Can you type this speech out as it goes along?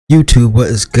YouTube, what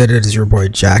is good? It is your boy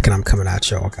Jack, and I'm coming at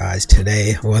y'all guys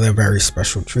today with a very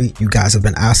special treat. You guys have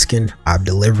been asking, I've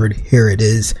delivered. Here it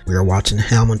is. We are watching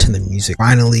Hamilton the music.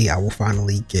 Finally, I will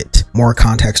finally get more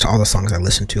context to all the songs I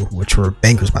listened to, which were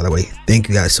bangers, by the way. Thank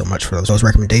you guys so much for those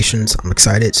recommendations. I'm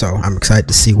excited. So I'm excited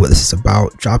to see what this is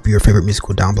about. Drop your favorite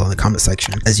musical down below in the comment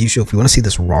section. As usual, if you want to see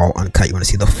this raw, uncut, you want to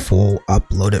see the full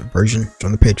uploaded version,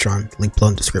 join the Patreon. Link below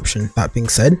in the description. That being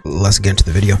said, let's get into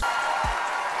the video.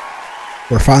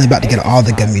 We're finally about to get all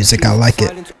the good music. I like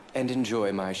it. And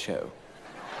enjoy my show.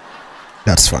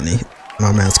 That's funny.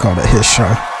 My man's called it his show.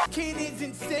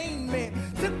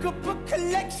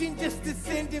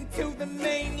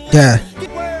 Yeah.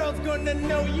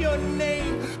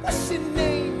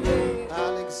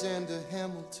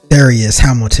 There he is,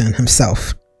 Hamilton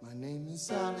himself. My name is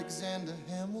Alexander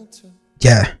Hamilton.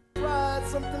 Yeah.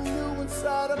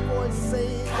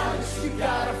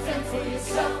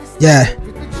 Yeah.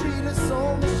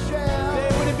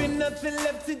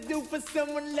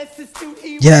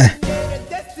 Yeah.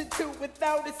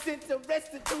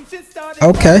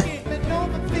 Okay.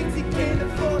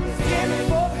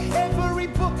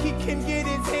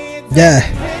 Yeah.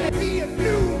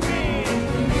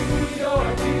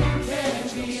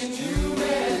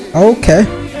 Okay.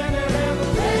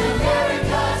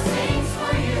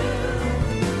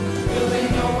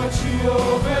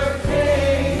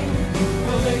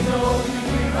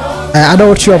 I know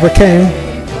what you overcame.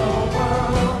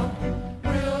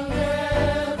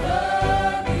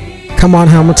 Come on,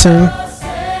 Hamilton.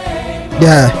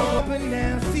 Yeah.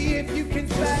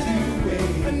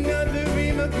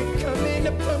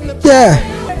 Yeah.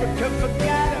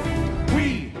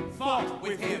 We fought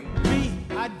with him.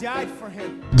 I died for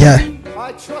him. Yeah.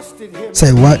 I trusted him.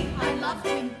 Say what? I loved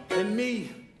him. And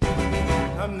me,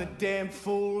 I'm the damn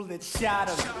fool that shot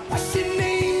him. I should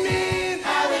name it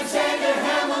Alexander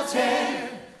Hamilton.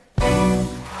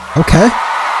 Okay.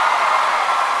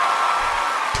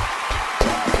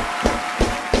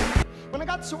 When I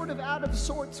got sort of out of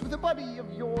sorts with a buddy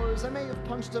of yours, I may have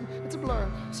punched him. It's a blur,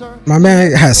 sir. My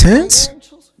man has hands?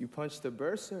 You punched the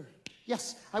bursar?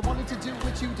 Yes, I wanted to do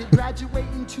what you did,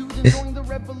 graduating to join the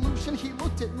revolution. He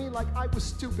looked at me like I was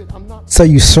stupid. I'm not. So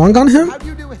you swung on him? How do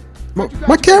you do it?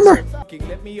 My camera.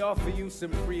 Let me offer you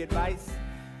some free advice.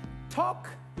 Talk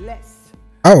less.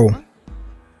 Oh.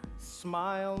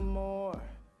 Smile more.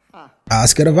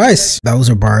 That's good advice. Those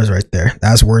are bars right there.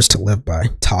 That's words to live by.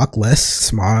 Talk less,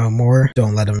 smile more.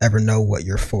 Don't let them ever know what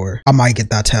you're for. I might get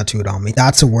that tattooed on me.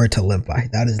 That's a word to live by.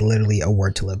 That is literally a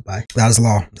word to live by. That is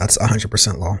law. That's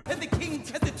 100% law. And the king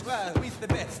who is the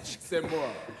best. Say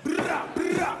more.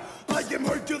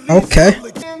 Okay.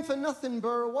 Stand for nothing,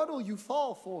 Burr. What'll you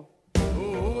fall for?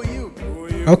 Who are you?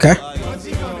 Okay.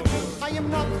 I am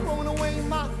not throwing away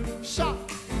my shot.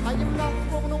 I am not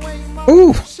throwing away my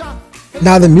Ooh. shot.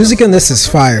 Now the music in this is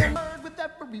fire. With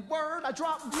every word I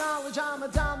drop knowledge, I'm a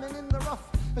diamond in the rough,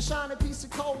 a shiny piece of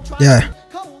coal. Yeah.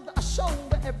 Cold, I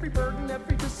shoulder every burden,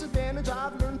 every disadvantage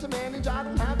I've learned to manage. I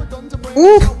don't have a gun to bring.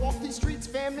 Ooh. I walk these streets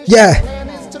famished. Yeah. The plan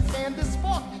is to fan this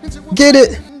spark into a Get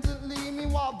it.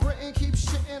 Meanwhile, Britain keeps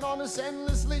shitting on us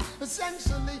endlessly.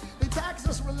 Essentially, they tax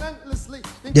us relentlessly.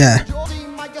 Yeah.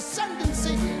 Like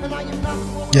ascendancy, and I am not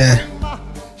throwing Yeah. away my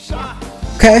shot.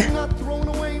 Okay. I'm not throwing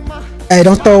away my Hey,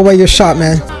 don't throw away your shot,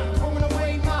 man.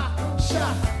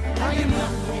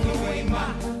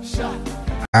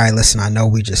 Alright, listen, I know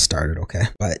we just started, okay?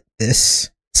 But this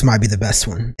might be the best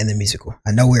one in the musical.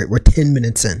 I know we're 10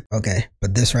 minutes in, okay?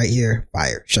 But this right here,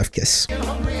 fire. Chef kiss.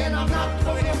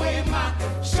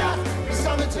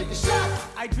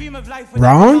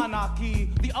 Wrong?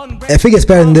 If it gets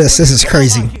better than this is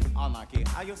crazy.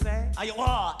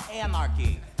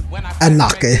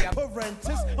 Anarchy.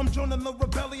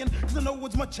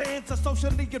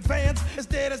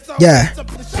 Yeah.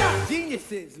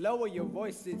 Geniuses, lower your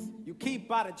voices. You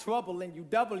keep out of trouble and you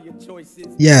double your choices.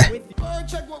 Yeah.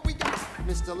 Check what we got.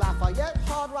 Mr. Lafayette,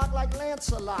 hard rock like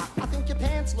Lancelot. I think your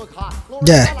pants look hot. Lord,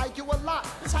 Yeah. I like you a lot.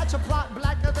 It's hatch a plot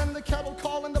blacker than the kettle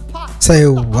calling the pot. Say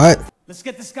what? Let's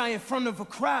get this guy in front of a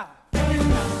crowd.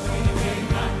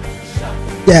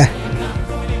 Yeah.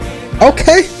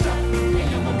 Okay.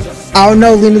 I don't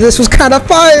know, Lena. This was kind of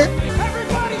fire.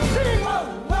 Everybody sing! Whoa,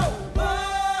 whoa,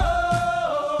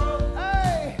 whoa.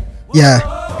 Hey. Yeah.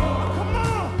 Come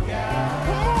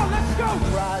on, let's go.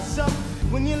 Rise up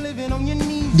when you're living on your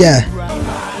knees. Yeah.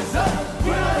 Rise up.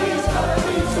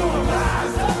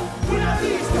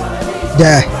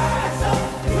 Yeah.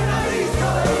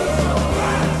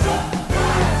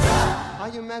 I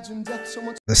imagine death so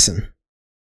much. Listen.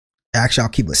 Actually, I'll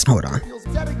keep listening. Hold on. Feels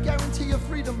that a guarantee of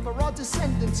freedom for our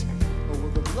descendants. Over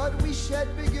the blood we shed,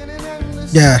 big and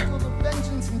endless. Yeah. Full of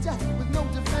vengeance and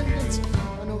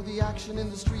action in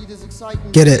the street is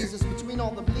exciting. Get it. Between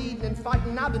all the bleeding and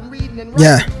fighting, I've been reading and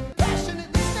Yeah.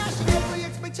 passionately smashing every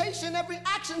expectation, every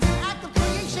action's an act of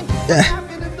creation. Yeah.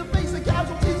 Laughing in the face of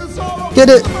casualties and sorrow. Get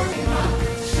it.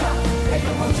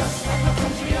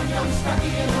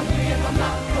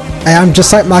 Hey, I'm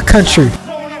just like my country.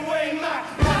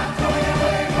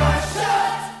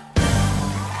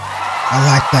 I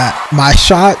like that. My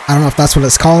shot. I don't know if that's what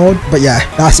it's called, but yeah,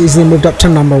 that's easily moved up to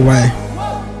number way.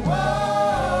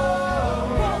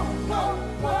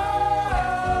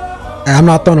 And I'm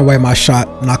not throwing away my shot.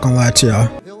 I'm not gonna lie to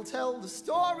y'all. They'll tell the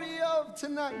story of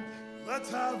tonight.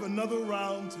 Let's have another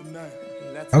round tonight.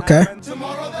 Okay.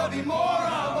 Tomorrow there'll be more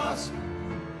of us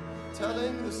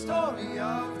telling the story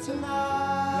of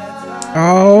tonight.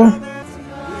 Oh.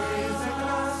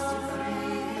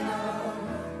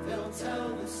 They'll tell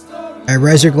the story. Hey,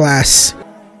 raise your glass.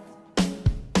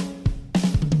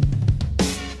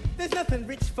 There's nothing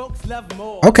rich folks love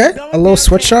more. Okay, a little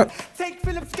switch up. Take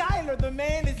Philip Schuyler, the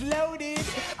man is loaded.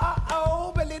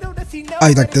 Uh-oh, but little does he know. Oh,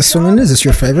 you like this one? Is this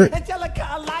your favorite? Angelica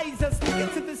Eliza sneaking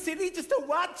to the city just to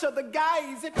watch other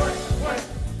guys. It work.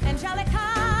 Angelica,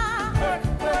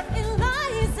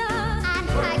 Eliza,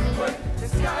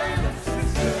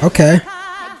 Okay.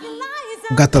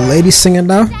 We got the ladies singing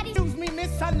now. Excuse me,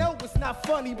 miss, I know it's not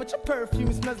funny, but your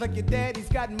perfume smells like your daddy's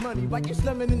got money. Why you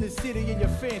slumming in the city in your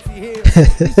fancy hair?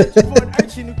 You searching for an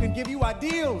urchin who can give you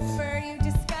ideals. where you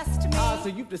disgust me. So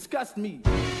you've discussed me.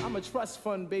 I'm a trust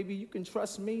fund, baby. You can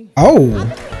trust me. Oh. And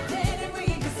we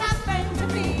just happen to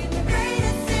be in the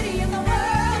greatest city in the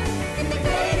world. In the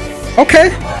greatest city. Okay.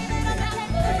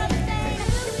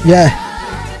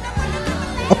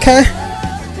 Yeah. Okay.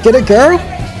 Get it, girl.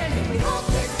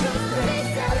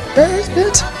 There's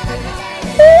it.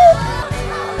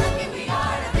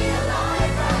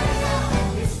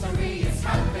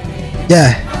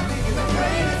 Yeah.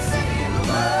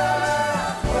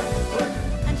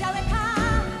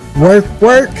 Angelica. Work,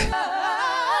 work.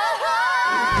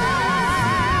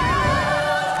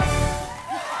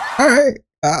 All right.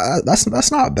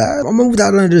 That's not bad. I'm gonna move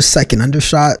that under the second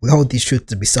undershot. We hold these truths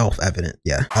to be self-evident.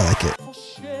 Yeah, I like it.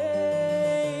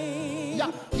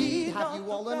 Yeah, he have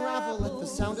you all unravel at the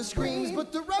sound of screams,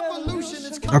 but the revolution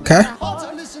is coming. Okay. All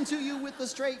to listen to you with a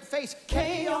straight face.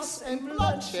 Chaos and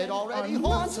bloodshed already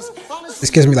haunts us. Honestly, This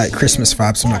gives me like Christmas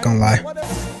vibes. I'm not gonna lie.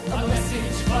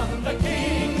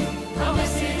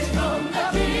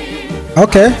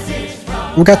 Okay.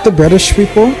 We got the British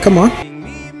people. Come on.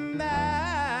 Me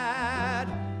mad.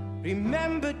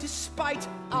 Remember, despite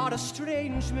our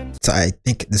estrangement. So I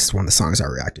think this is one of the songs I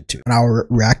reacted to, and I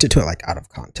reacted to it like out of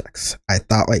context. I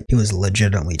thought like he was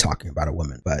legitimately talking about a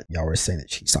woman, but y'all were saying that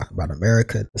she's talking about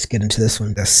America. Let's get into this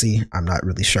one. Let's see. I'm not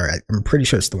really sure. I'm pretty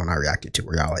sure it's the one I reacted to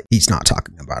where y'all like he's not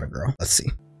talking about a girl. Let's see.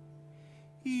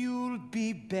 You'll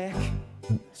be back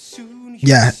soon.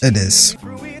 Yeah, it is.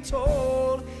 Through it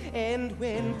all, and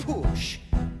when push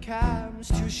comes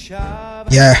to shove,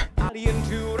 Yeah. I'll begin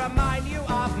to remind you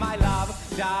of my love.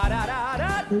 Da da da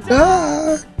da da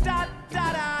Ah. da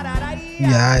da da da da.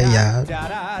 Yeah. Da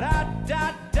da da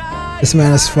da da. This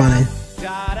man is funny.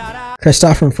 Da da da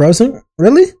Kristoff from Frozen?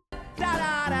 Really? da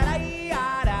da da da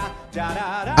da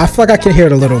da da. I feel like I can hear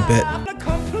it a little bit. I'm not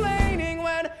complaining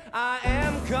when I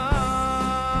am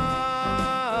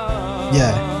gone.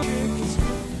 Yeah.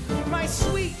 My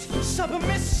sweet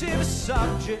submissive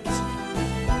subject.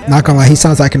 Not gonna lie, he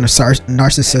sounds like a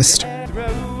narcissist.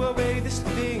 Throw away this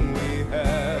thing we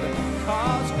had.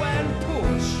 'Cause when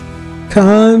push,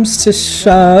 Comes to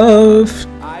shove.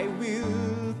 I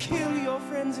will kill your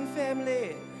friends and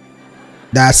family.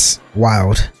 That's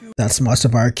wild. That's most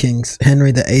of our kings.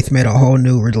 Henry VIII made a whole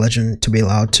new religion to be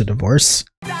allowed to divorce.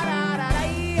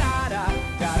 Everybody.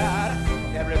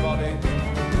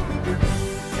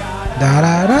 Da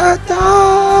da da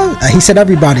da. He said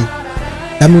everybody.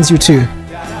 That means you too.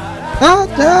 Da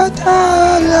da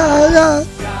da da da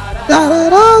da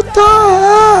da da.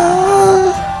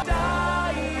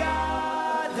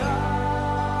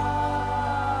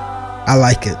 I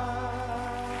like it.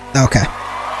 Okay.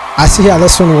 I see how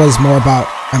this one was more about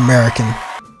American.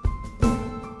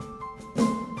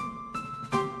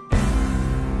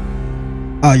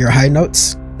 Oh, your high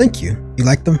notes? Thank you. You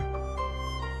like them?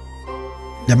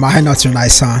 Yeah, my high notes are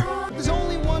nice, huh? there's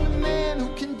only one man who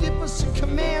can give us a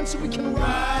command so we can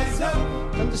rise up.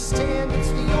 Understand it's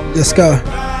the only Let's go.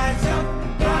 Rise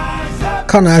up, rise up.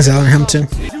 Colonize Ellen Hampton.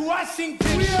 To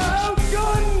Washington, we are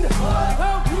outgunned,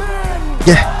 outmanned.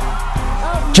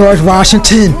 Yeah. George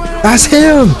Washington. That's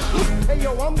him. Hey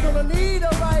yo, I'm gonna need a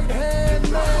right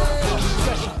hand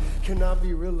man. Can I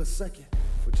be real a second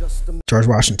for just a George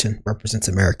Washington represents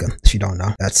America. If you don't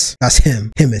know, that's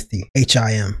him. Himothy.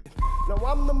 H-I-M.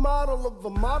 model of a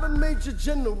modern major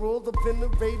general, the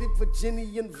venerated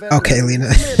Virginian veteran. Okay, Lena,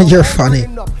 you're funny.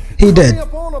 He did.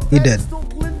 He did.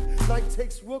 Night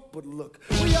takes rook, but look,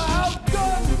 we are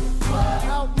outdone,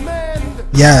 outmanned.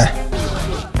 Yeah.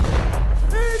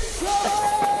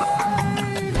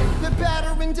 They're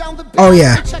battering down the Oh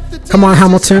yeah. Come on,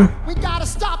 Hamilton. We gotta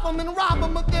stop them and rob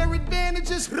them of their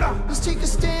advantages. Let's take a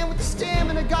stand with the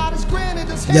stamina God has granted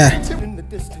us. Yeah. In the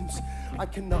distance, I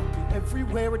cannot be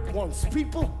everywhere at once.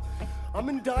 People, I'm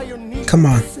in dire need. Come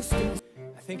on. of assistance.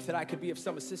 I think that I could be of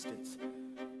some assistance.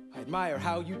 I admire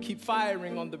how you keep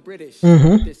firing on the British.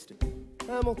 Distant.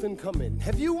 Hamilton, come in.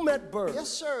 Have you met Burr? Yes,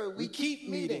 sir. We keep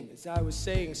meeting. As I was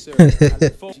saying, sir, I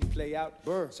look forward to play out.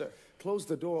 Burr, Sir. close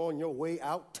the door on your way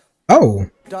out. Oh.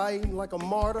 Dying like a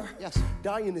martyr? Yes.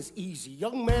 Dying is easy.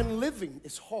 Young man living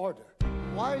is harder.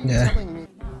 Why are you Yeah. telling me?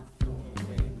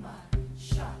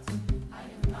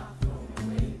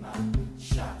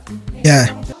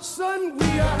 Yeah. Son, we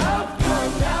are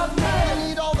outgunned, outmanned. I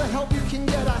need all the help you can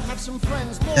get. I have some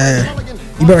friends. More Yeah. Mulligan.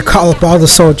 You better call up all the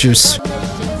soldiers. Rise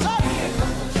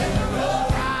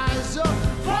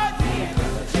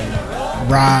up.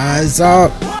 Rise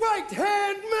up. Right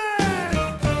hand man!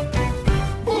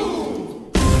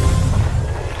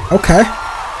 Okay.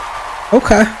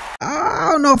 Okay. I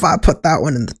don't know if I put that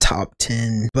one in the top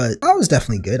 10, but that was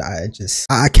definitely good. I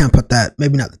can't put that,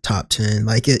 maybe not the top 10,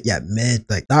 like it, yeah, mid,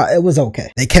 like that, it was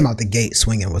okay. They came out the gate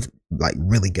swinging with like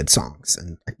really good songs,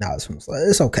 and like now this one's like,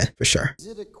 it's okay for sure. Is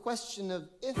it a question of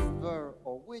if or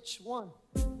which one?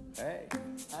 Hey.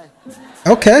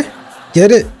 Okay,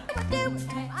 get it.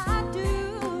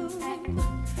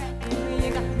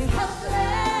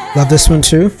 Love this one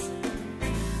too.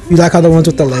 You like how the ones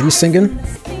with the ladies singing?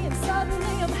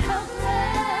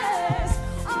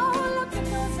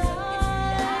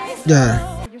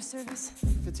 Yeah. Your service.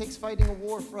 If it takes fighting a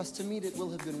war for us to meet, it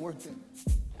will have been worth it.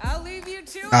 I'll leave you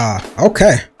to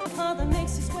Okay. Father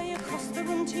makes his way across the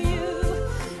room to you.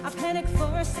 I panic for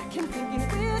a second, thinking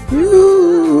with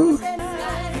Ooh.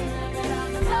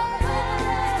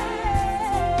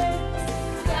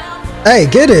 Hey,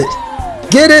 get it.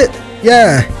 Get it.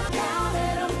 Yeah.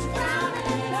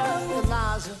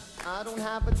 Eliza, I don't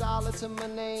have a dollar to my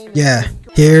name. Yeah.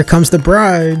 Here comes the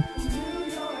bride.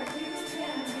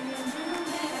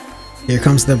 Here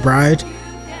comes the bride.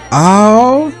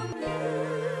 Oh.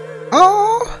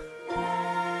 Oh.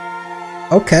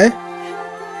 Okay.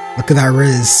 Look at that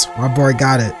Riz. My boy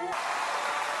got it.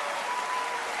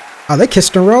 Oh, they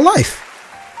kissed in real life.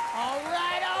 All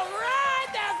right,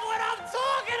 that's what I'm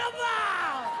talking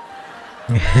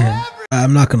about.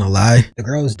 I'm not gonna lie, the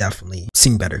girls definitely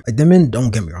sing better. Like the men,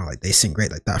 don't get me wrong, like they sing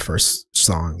great. Like that first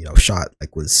song, you know, Shot,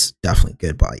 like was definitely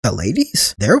good. But like, the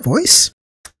ladies, their voice.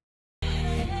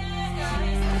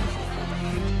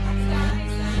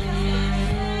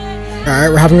 All right,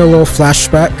 we're having a little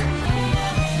flashback.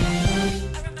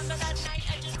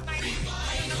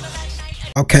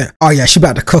 Okay. Oh yeah, she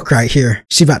about to cook right here.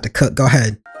 She about to cook. Go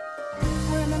ahead.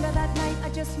 I remember that night, I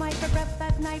just might regret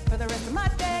that night for the rest of my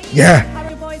days. Yeah. How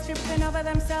the boys tripping over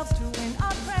themselves to win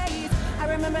our praise. I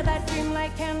remember that dream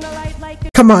like candlelight, like a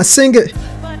Come on, sing it.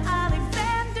 but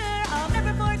Alexander, I'll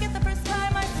never forget the first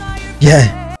time I saw your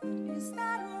Yeah. face. Is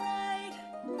that right?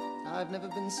 I've never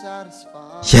been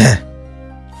satisfied. Yeah.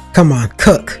 Come on,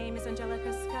 cook. Name is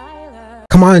Angelica Schuyler.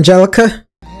 Come on, Angelica.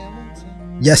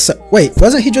 Hamilton, Yes, sir. Wait,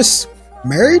 wasn't he just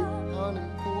married?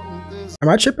 unimportant this. Am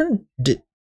I tripping? Did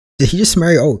he just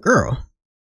marry an old girl?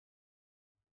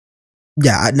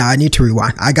 Yeah, no, I need to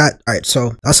rewind. All right,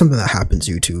 so that's something that happens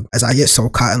YouTube. As I get so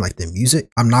caught in like the music,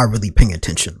 I'm not really paying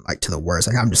attention like to the words.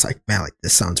 Like I'm just like, man, like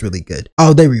this sounds really good.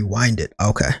 Oh, they rewind it.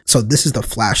 Okay. So this is the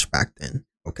flashback then.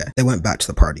 Okay. They went back to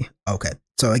the party. Okay.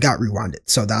 So it got rewinded.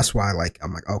 So that's why like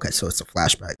I'm like, okay, so it's a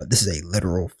flashback, but this is a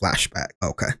literal flashback.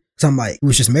 Okay. So I'm like, he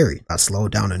was just married, not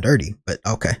slowed down and dirty, but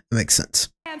okay, it makes sense.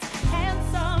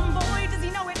 Handsome boy, does he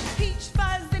know it? Peach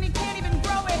fuzz, and he can't even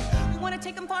grow it. We want to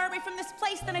take him far away from this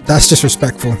place, then I That's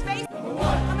disrespectful.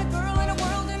 I'm a girl in a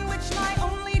world in which my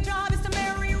only job is to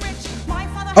marry rich. My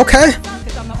father Okay.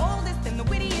 because I'm the oldest and the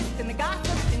wittiest and the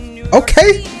gossip in New York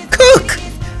Okay, City is cook. what it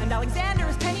is. And Alexander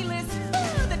is penniless.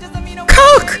 That doesn't mean a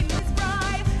Cook. word to his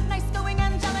bride. Nice going,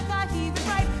 Angelica, he was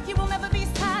right. He will never be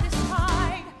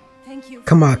satisfied. Thank you.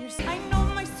 Come on. I know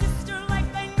my sister like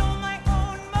I know my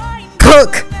own mind.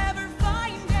 Cook. Never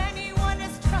find anyone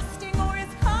as trusting or as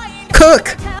kind. Cook.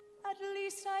 At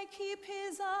least I keep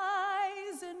his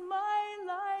eyes in my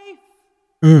life.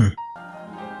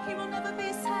 He will never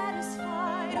be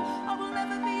satisfied. I will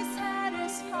never be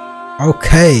satisfied.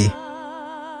 Okay.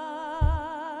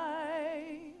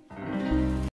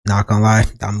 Not gonna lie,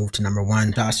 that moved to number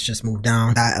 1. Josh just moved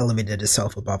down. That elevated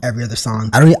itself above every other song.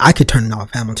 I could turn it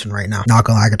off Hamilton right now. Not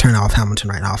gonna lie, I could turn it off Hamilton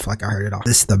right now. I feel like I heard it all.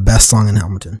 This is the best song in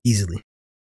Hamilton, easily.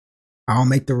 I don't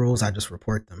make the rules, I just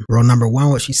report them. Rule number 1,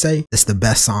 what she say? This is the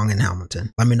best song in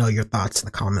Hamilton. Let me know your thoughts in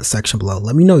the comment section below.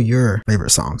 Let me know your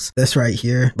favorite songs. This right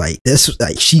here, like this,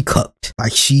 like she cooked.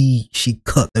 Like she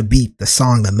cooked the beat, the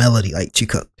song, the melody, like she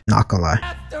cooked. Not gonna lie.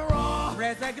 After all,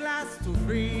 raise a glass to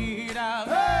freedom.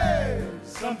 Hey,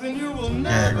 something you will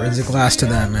never. Yeah, raise a glass to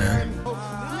that, man.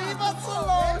 Leave us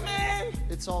alone, man.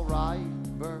 It's alright,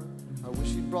 Bert. I wish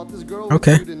you'd brought this girl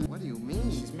Okay. with you. What do you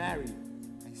mean? She's married.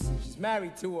 I see. She's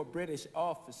married to a British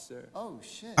officer. Oh,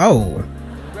 shit. Oh,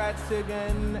 Congrats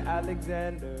again,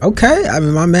 Alexander. okay. I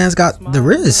mean, my man's got the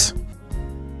Riz.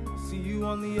 See you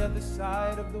on the other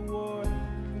side of the war.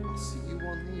 I'll see you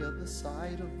on the other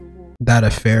side of the wall. That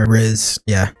affair, Riz.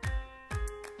 Yeah.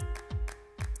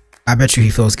 I bet you he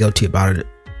feels guilty about it.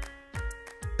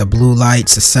 The blue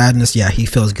lights, the sadness. Yeah, he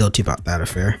feels guilty about that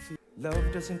affair. Love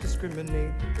doesn't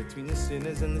discriminate between the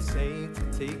sinners and the saints.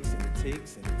 It takes and it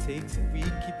takes and it takes, and we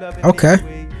keep loving. Okay.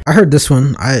 anyway. I heard this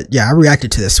one. I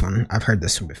reacted to this one. I've heard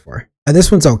this one before. And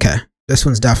this one's okay. This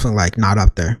one's definitely like not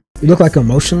up there. You look like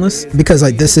Emotionless because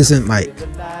like this isn't like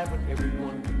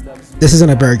this isn't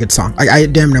a very good song. I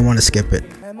damn near want to skip it.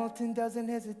 Hamilton doesn't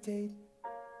hesitate.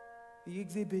 He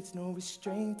exhibits no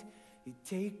restraint. He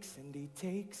takes and he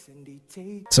takes and he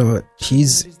takes. So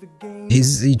he's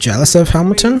he jealous of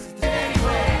Hamilton?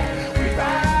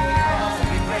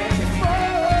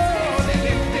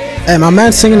 Hey, my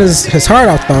man's singing his heart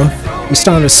out though. He's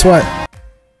starting to sweat.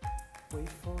 Wait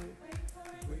for it.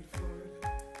 Wait for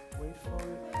it. Wait for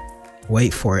it.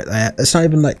 Wait for it. It's not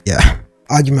even like, yeah.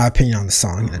 I'll give my opinion on the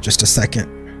song in just a second.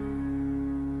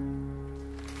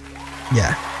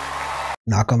 Yeah.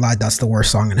 Not gonna lie, that's the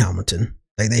worst song in Hamilton.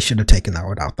 Like they should have taken that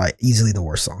one out. Like easily the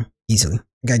worst song. Easily.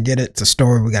 I get it. It's a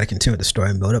story. We gotta continue the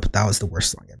story and build up, but that was the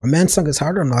worst song ever. My man sung his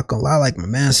harder, I'm not gonna lie. Like my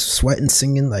man's sweating,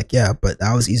 singing, like yeah, but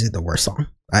that was easily the worst song.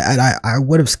 I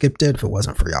would have skipped it if it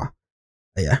wasn't for y'all.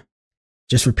 But yeah.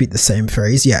 Just repeat the same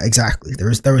phrase. Yeah, exactly. There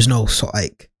was no so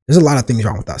like there's a lot of things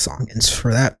wrong with that song. And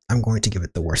for that, I'm going to give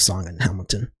it the worst song in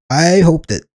Hamilton. I hope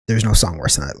that there's no song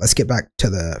worse than that. Let's get back to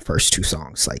the first 2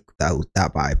 songs. Like that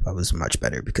vibe, that was much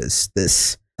better because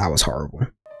that was horrible.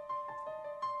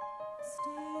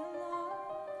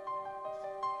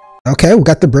 Okay, we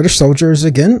got the British soldiers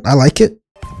again. I like it.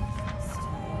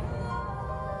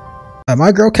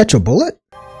 My girl catch a bullet?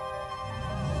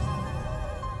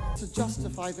 To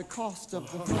justify the cost of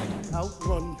the fight.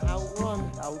 Outrun,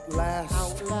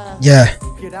 outlast, Yeah.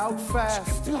 get out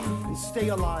fast, and stay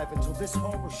alive until this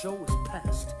horror show is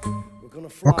past. We're gonna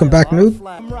fly Welcome back, our noob.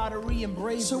 flag. Camaraderie and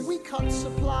bravery. So we cut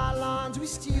supply lines, we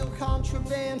steal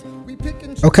contraband, we pick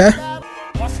and choose Okay. bad-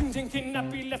 Washington cannot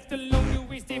be left alone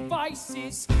to his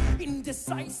devices.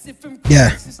 Indecisive and Yeah.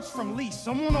 crisis. from Lee.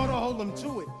 Someone ought to hold him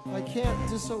to it. I can't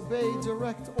disobey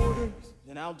direct orders.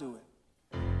 Then I'll do it.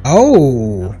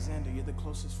 Oh. Alexander, you're the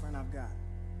closest friend I've got.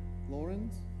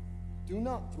 Lawrence, do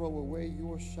not throw away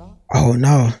your shot. Oh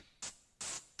no.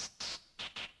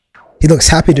 He looks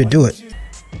happy to do it.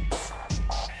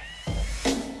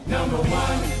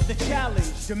 The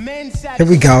challenge, demand Here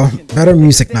we go. satisfaction. Better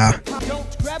music now.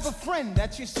 Don't grab a friend,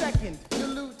 that's your second. Your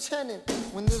lieutenant,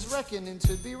 when there's reckoning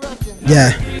to be reckoned.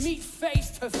 Yeah. Meet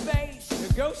face to face.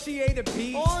 Negotiate a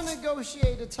peace. Or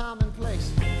negotiate a time and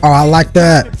place. Oh, I like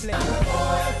that. If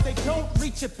they don't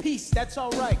reach a peace, that's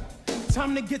alright.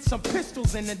 Time to get some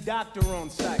pistols and a doctor on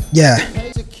site. Yeah.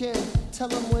 Hey to kin, tell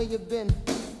them where you've been.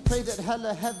 Pray that hell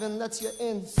or heaven lets you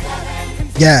in.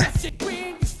 Yeah.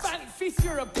 Win, you finally feast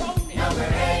your opponent.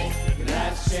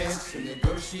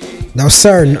 No,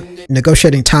 sir.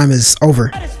 Negotiating time is over.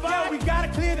 Yeah, we gotta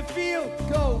clear the field.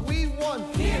 Go, we won.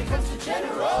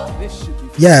 This should be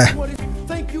Yeah. What is-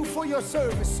 Thank you for your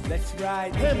service. Let's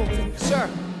ride. Hamilton, sir,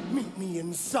 meet me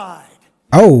inside.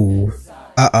 Oh.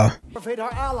 Uh-oh. Elevate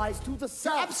our allies to the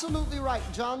south. Absolutely right.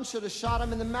 John should have shot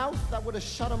him in the mouth. That would have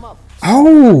shut him up.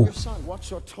 Oh. Your son.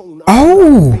 Watch your tone.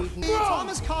 Oh.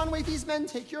 Thomas Conway, these men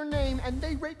take your name and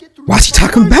they rake it through. Why's he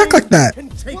talking back like that? And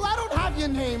take Well, I don't have your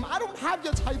name. I don't have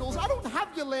your titles. I don't have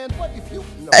your land. But if you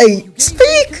Hey, you gave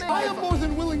speak. me, I am more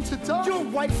than willing to die. Your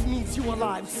wife needs you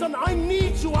alive, son. I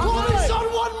need you Call me alive. son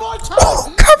one more time.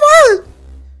 Oh, come on.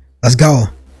 Let's go.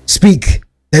 Speak.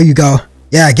 There you go.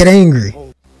 Yeah, get angry.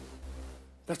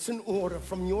 That's an order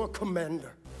from your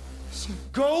commander.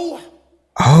 Go.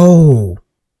 Oh.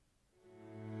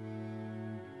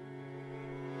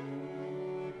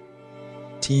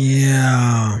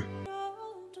 Damn.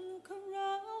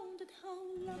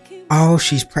 Oh,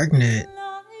 she's pregnant.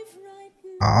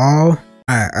 Oh,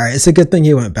 Alright, it's a good thing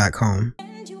he went back home.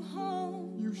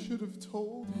 You should have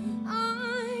told.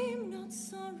 I'm not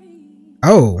sorry.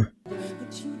 Oh,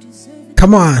 But you deserve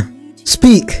come on,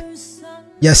 speak.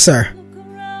 Yes, sir.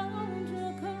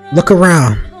 Look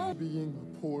around. Being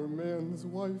a poor man's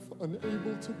wife,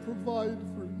 unable to provide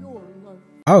for your life.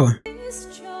 Oh, This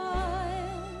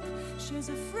child shares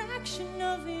a fraction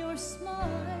of your smile.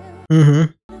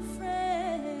 mm-hmm.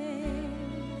 Afraid,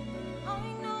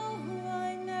 I know who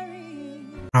I marry.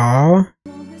 Oh,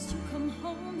 Promise you come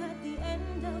home at the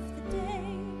end of the day.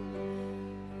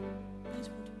 That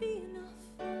would be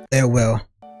enough. it will.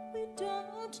 We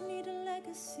don't need a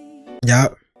legacy.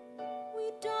 Yup. We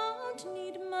don't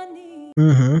need money.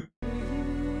 Mm-hmm.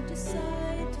 You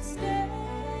decide to stay.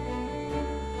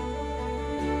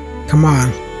 Come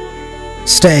on.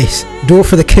 Stay. Do it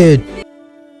for the kid.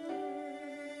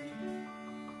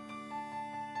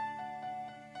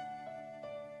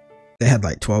 They had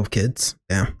like 12 kids.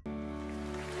 Damn.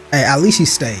 Hey, at least he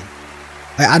stayed.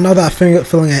 Like, I know that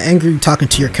feeling angry talking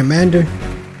to your commander.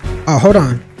 Oh, hold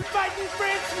on. Fighting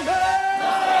Frenchmen!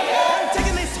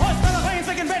 Taking this horse by the reins,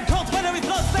 taking red coats whenever it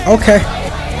blows things. Okay.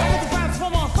 With the grounds for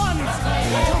more funds.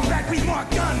 Come back with more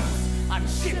guns. On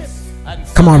ships.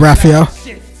 And Come on, Raphael.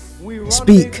 ships.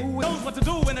 Speak. Who knows what to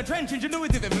do in a trench?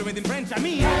 Ingenuity, they're fluent in French, I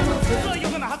mean. So you're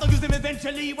gonna have to use them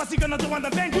eventually. What's he gonna do on the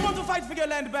bench? You want to fight for your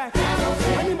land back?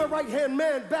 I need my right-hand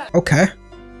man back. Okay.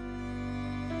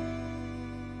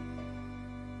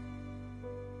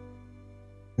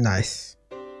 Nice.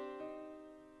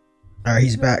 Alright,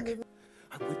 he's back.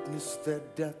 I witnessed their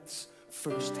deaths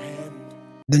firsthand.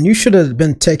 Then you should have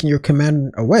been taking your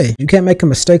command away. You can't make a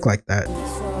mistake like that.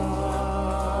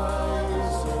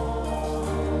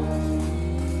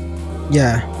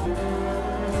 Yeah.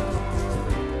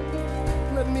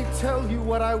 Let me tell you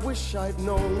what I wish I'd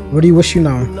known. What do you wish you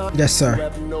know? Yes, You sir.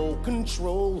 have no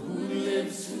control. Who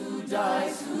lives, who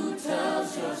dies, who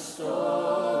tells your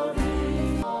story?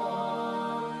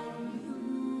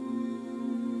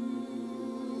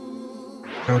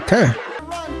 Okay.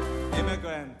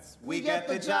 Immigrants, we get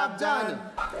the job done.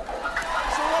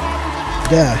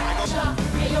 Yeah.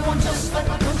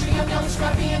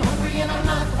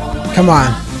 Come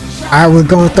on. Alright, we're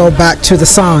going to throw back to the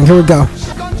song. Here we go.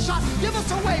 Gunshot, give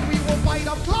us away. We will fight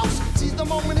up close. Seize the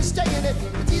moment and stay in it.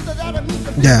 It's either that or meet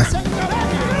the Yeah.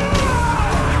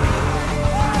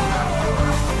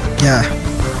 Yeah.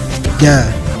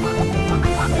 Yeah.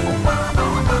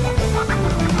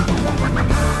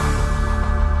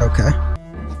 Okay.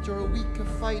 After a week of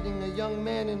fighting, a young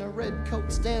man in a red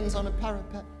coat stands on a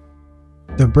parapet.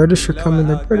 The British are coming.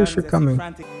 The British are coming.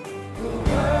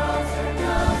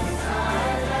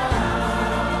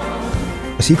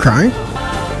 Is he crying?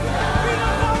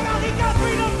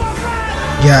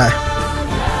 Yeah.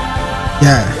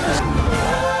 Yeah.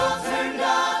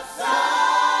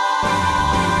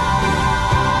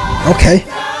 Okay.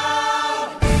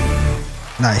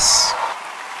 Nice.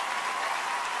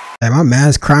 Hey, my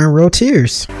man's crying real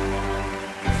tears.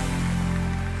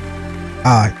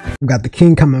 We got the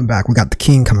king coming back. We got the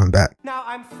king coming back. Now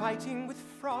I'm fighting with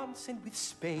France and with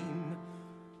Spain.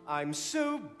 I'm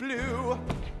so blue.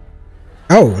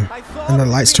 Oh, and the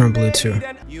lights turn blue too.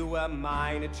 You were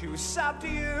mine to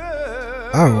subdue.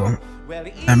 Oh, Well,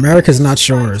 America's not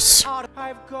yours.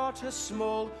 I've got a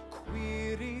small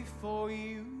query for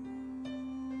you.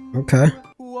 Okay.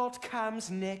 What comes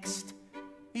next?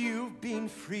 You've been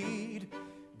freed.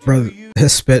 Bro,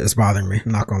 his spit is bothering me.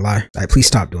 I'm not gonna lie. Like, please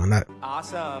stop doing that.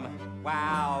 Awesome.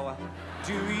 Wow.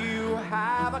 Do you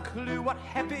have a clue what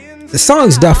happens? The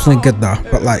song's definitely good though,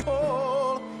 but like,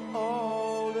 All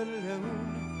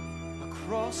alone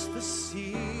across the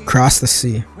sea. cross the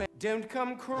sea. Don't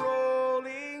come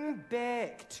crawling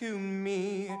back to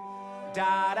me.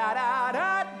 Da da da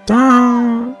da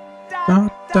Da, da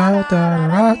da,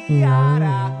 da, da,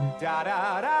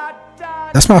 da da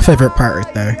da. That's my favorite part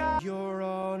right there. You're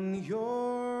on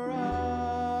your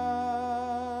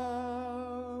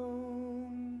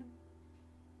own.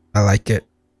 I like it.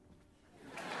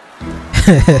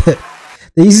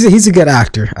 he's a good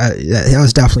actor. Yeah, that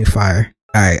was definitely fire.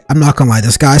 Alright, I'm not gonna lie,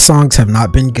 this guy's songs have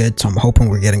not been good, so I'm hoping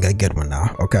we're getting a good one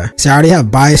now. Okay. See, I already have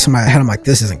bias in my head. I'm like,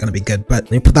 this isn't gonna be good, but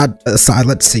let me put that aside.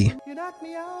 Let's see. You knocked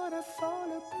me out, I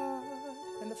fall apart,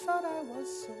 and I thought I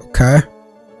was so Okay.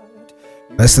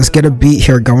 Let's get a beat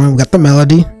here going. We got the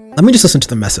melody. Let me just listen to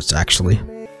the message actually.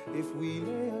 If we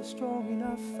lay a strong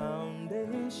enough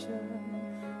foundation,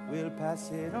 we'll pass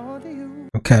it on to you.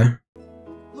 Okay.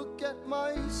 Look at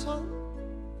my son.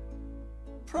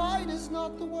 Pride is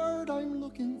not the word I'm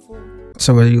looking for.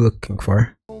 So what are you looking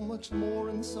for? So much more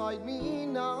inside me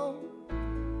now.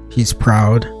 He's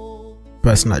proud.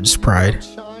 but it's not just pride.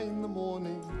 Shine the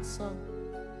morning sun,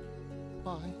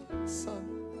 my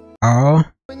sun. Oh,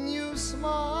 When you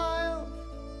smile,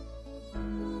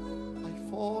 I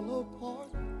fall apart.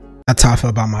 that's how I feel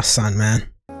about my son, man.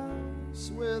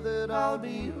 Swear that I'll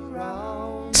be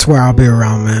around. Swear I'll be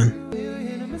around, man.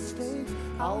 In a mistake,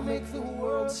 I'll make the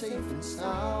world safe and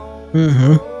sound.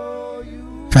 Mm-hmm. For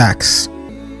you Facts.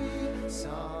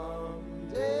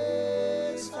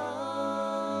 someday,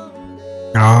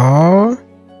 someday. Oh,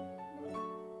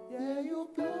 Yeah, you'll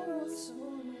blow us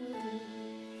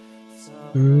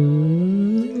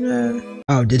away.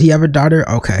 oh, did he have a daughter?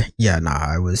 Okay, yeah, nah,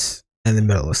 I was in the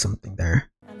middle of something there.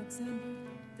 Alexander,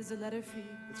 there's a letter for you.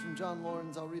 It's from John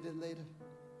Lawrence. I'll read it later.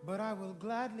 But I will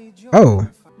gladly join. Oh,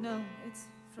 No, it's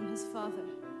from his father.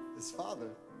 His father.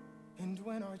 And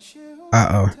when our children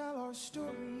uh-oh. tell our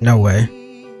story, No way.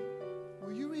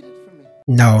 Will you read it for me?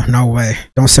 No, no way.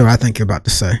 Don't say what I think you're about to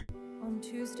say. On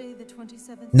Tuesday, the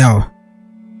 27th, No.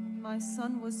 my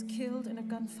son was killed in a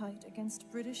gunfight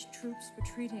against British troops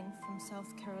retreating from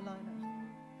South Carolina.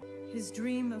 His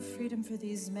dream of freedom for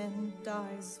these men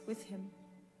dies with him.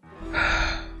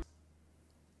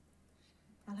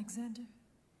 Alexander,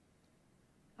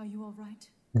 are you all right?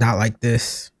 Not like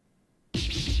this.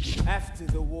 After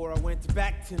the war, I went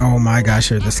back to Oh my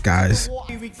gosh, you're this guy's.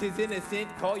 3 weeks is innocent.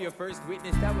 Call your first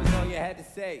witness. That was all you had to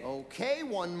say. Okay,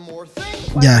 one more thing.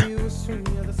 why Yeah. do you assume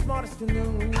you're the smartest in the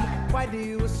room? Why do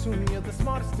you assume you're the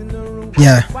smartest in the room?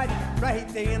 Yeah. Why do you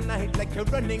write day and night like you're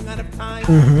running out of time?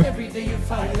 Mhm. Every day you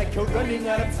fight like you're running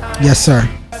out of time. Yes, sir.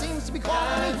 Seems to be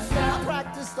calling me. I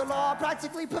practiced the law,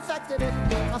 practically perfected it.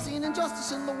 I've seen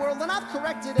injustice in the world and I've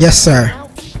corrected it. Yes, sir.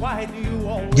 Why do you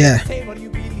always Yeah. say what you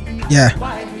believe? Yeah.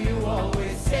 Why do you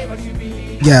always say what you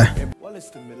believe? Yeah. Well, it's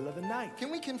the middle of the night.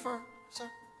 Can we confer, sir?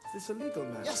 Is this a legal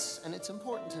matter? Yes, and it's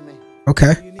important to me.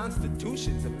 Okay. The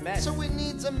Constitution's a mess. So it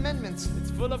needs amendments.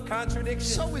 It's full of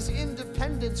contradictions. So is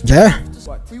independence. Yeah.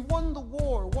 We won the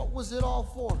war. What was it all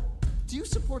for? Do you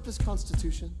support this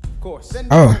Constitution? Of course. Then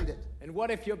Oh. defend it. And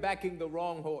what if you're backing the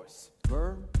wrong horse?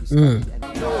 Burr, you studied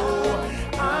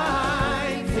and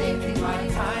I'm taking my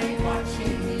time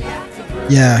watching the afterburn.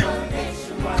 Yeah.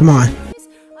 Come on. I have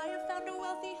found a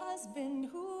wealthy husband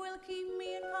who will keep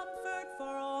me in comfort for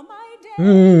all my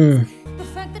days. The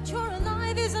fact that you're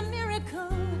alive is a miracle.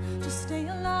 Just stay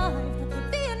alive, that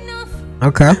would be enough.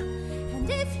 Okay. And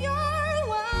if your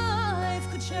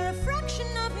wife could share a fraction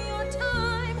of your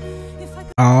time, if I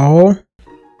could. Oh.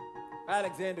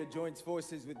 Alexander joins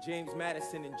forces with James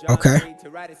Madison and John Okay. Jay to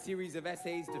write a series of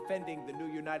essays defending the new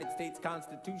United States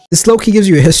Constitution. This low-key gives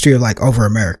you a history of like over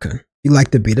America. You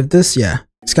like the beat of this? Yeah.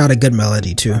 It's got a good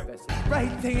melody too.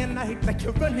 Right day and night like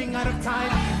you're running out of time.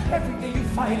 Every day you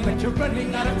fight like you're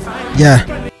running out of time. Yeah.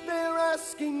 they're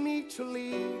asking me to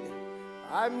lead.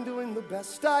 I'm doing the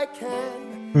best I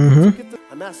can.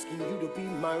 I'm asking you to be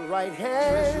my right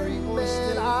hand.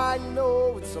 Man, I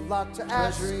know it's a lot to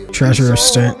ask. Treasury So of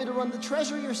State. want me to run the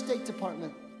Treasury or State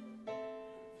Department?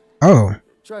 Oh.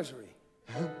 Treasury.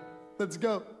 Let's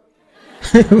go.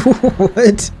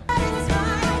 What?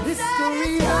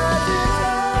 History has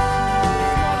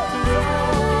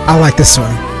I like this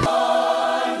one. I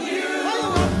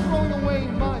am not throwing away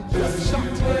my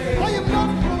shot. I am not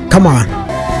throwing Come on.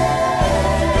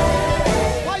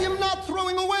 I am not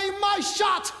throwing away my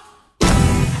shot.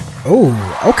 Oh,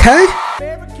 okay.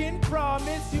 American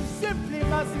promise, you simply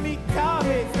must meet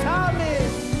Thomas.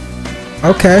 Thomas.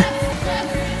 Okay.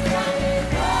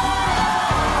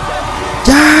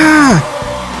 Yeah.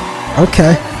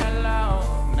 Okay.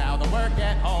 Now the work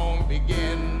at home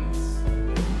begins.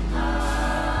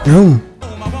 Mm.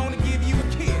 I wanna give you a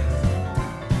kiss.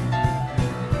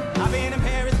 I've been in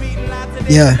Paris meeting lots of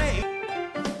Yeah. days.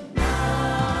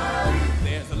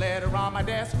 There's a letter on my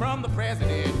desk from the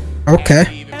president.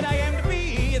 Okay. And I am to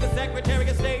be the Secretary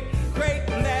of State. Great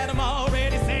that I'm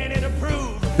already Senate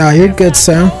approved. No, you're good,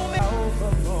 Sam.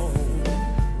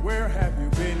 Where have you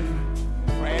been?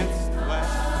 France,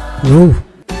 West. Ooh.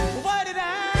 What did I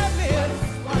miss?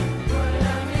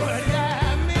 What did I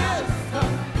miss?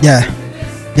 Yeah.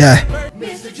 Yeah.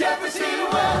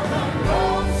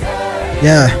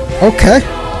 Yeah. Okay.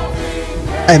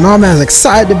 Hey, my man's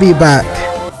excited to be back.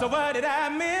 So what did I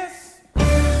miss?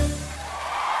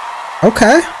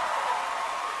 Okay.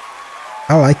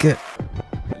 I like it.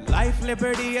 Life,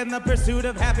 liberty, and the pursuit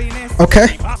of happiness.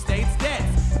 Okay. States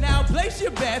debts. Now place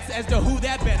your bets as to who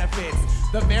that benefits.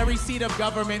 The very seat of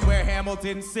government where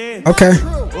Hamilton sits. Okay.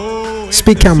 Oh, if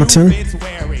Speak, the Hamilton. shoe fits,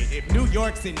 wear it. If New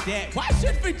York's in debt, why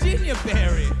should Virginia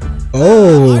bear it?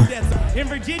 Oh. In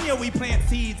Virginia, we plant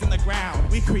seeds in the ground.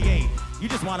 We create You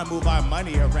just want to move our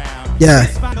money around. Yeah.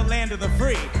 Let's find the land of the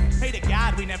free. Pray to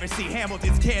God we never see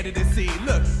Hamilton's candidacy.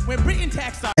 Look, when Britain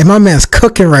taxed our... And my man's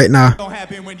cooking right now. Don't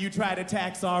happen when you try to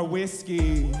tax our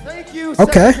whiskey. Thank you,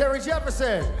 Okay. Secretary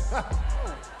Jefferson.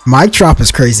 Mic drop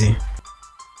is crazy.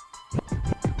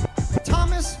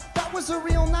 Thomas, that was a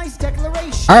real nice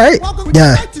declaration. All right. Welcome. Would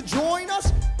Yeah. you like to join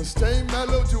us? Stay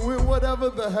mellow, doing whatever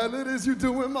the hell it is you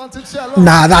do in Monticello.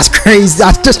 Nah, that's crazy.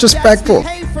 That's disrespectful.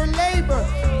 That's we pay for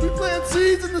labor. We plant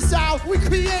seeds in the South. We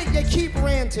create. You keep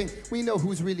ranting. We know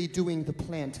who's really doing the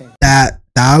planting. That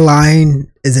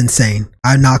line is insane.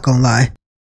 I'm not gonna lie.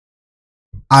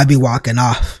 I'd be walking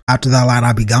off after that line.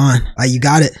 I'd be gone. Like, you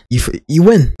got it. You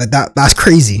win. Like that's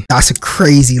crazy. That's a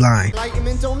crazy line.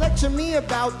 Enlightenment, don't lecture me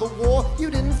about the war. You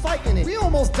didn't fight in it. We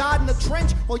almost died in the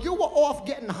trench while you were off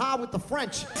getting high with the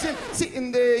French.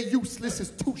 Sitting there useless as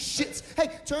two shits. Hey,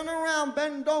 turn around,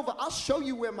 bend over. I'll show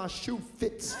you where my shoe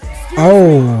fits.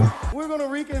 Oh. We're gonna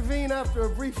reconvene after a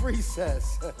brief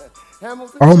recess.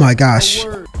 Hamilton. Oh my gosh.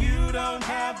 You don't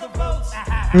have the votes.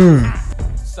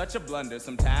 Such a blunder.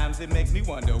 Sometimes it makes me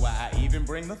wonder why I even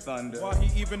bring the thunder. Why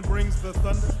he even brings the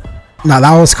thunder? Nah,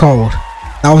 that was cold.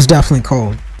 That was definitely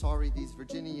cold. Sorry, these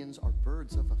Virginians are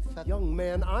birds of a feather. Young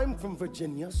man, I'm from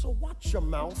Virginia, so watch your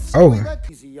mouth. Oh.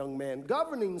 Easy, young man.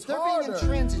 Governing's They're harder. being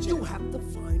intransigent. You have to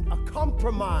find a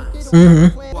compromise. They don't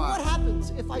have a plan. What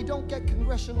happens if I don't get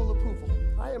congressional approval?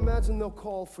 I imagine they'll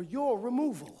call for your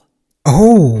removal.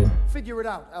 Oh. Figure it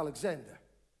out, Alexander.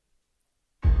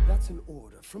 That's an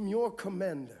order from your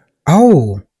commander.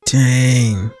 Oh.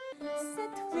 Dang.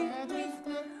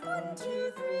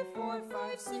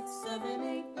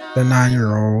 The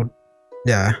 9-year-old.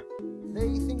 Yeah. They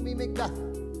think me Macbeth.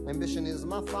 Ambition is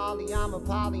my folly. I'm a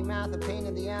polymath, a pain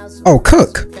in the ass. Oh,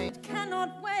 cook.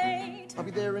 Cannot wait. I'll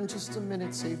be there in just a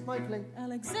minute. Save my plate.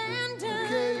 Alexander.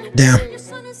 Okay. Damn. Your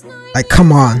son is Like,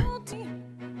 come on.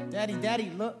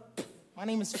 Daddy, look. My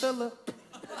name is Philip.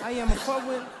 I am a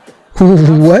poet.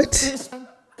 What?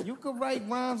 You can write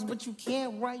rhymes, but you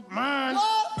can't write mine.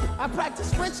 I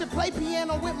practice French and play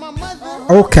piano with my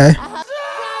mother. Okay. Take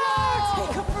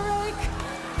a break.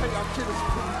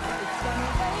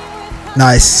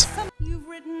 Nice. You've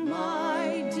written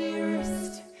my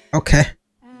dearest Okay.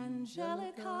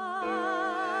 Angelica.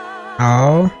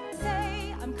 Oh.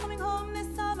 Say I'm coming home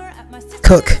this summer at my sister's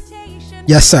Cook. invitation.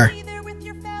 Yes, sir. Be there with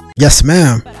your family. Yes,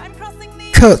 ma'am. But I'm crossing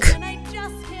the Cook. ocean, I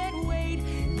just can't wait.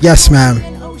 Yes, ma'am.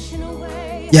 An ocean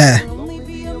away. Yeah. I'll only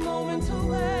be a moment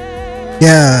away.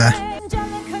 Yeah.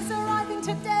 Angelica's arriving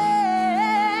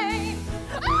today.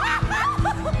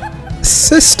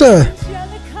 Sister.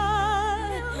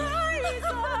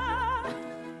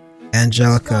 Angelica,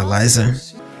 Angelica, Eliza.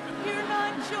 Eliza. You're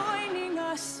not joining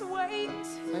us, wait.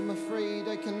 I'm afraid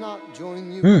I cannot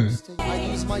join you. I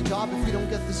lose my job if we don't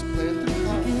get this plan through.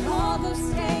 And all those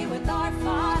stay with our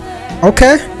Father.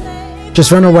 Okay.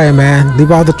 Just run away, man.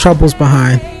 Leave all the troubles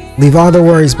behind. Leave all the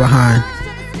worries behind.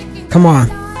 Come on.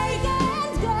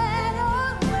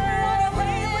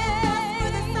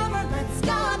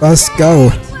 Let's go.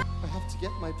 I have to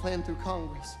get my plan through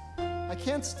Congress. I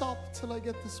can't stop till I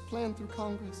get this plan through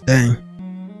Congress. Dang.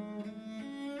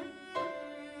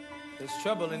 There's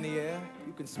trouble in the air.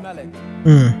 You can smell it.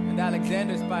 Mm. And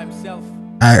Alexander's by himself.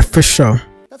 Alright, for sure.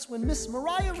 That's when Miss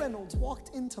Mariah Reynolds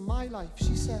walked into my life.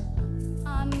 She said,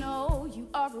 I know you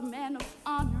are a man of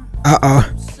honor.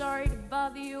 Uh-oh. Sorry to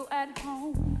bother you at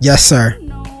home. Yes, sir.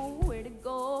 Know where to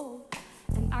go.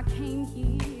 And I came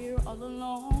here all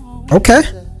alone. Okay.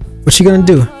 What you gonna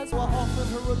do? so I offered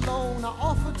her a loan. I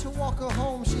offered to walk her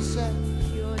home. She said,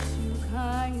 You're too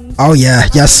kind. Oh, yeah.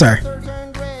 Yes, sir. third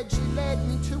turned red. She led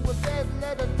me to a bed,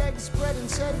 let her legs spread and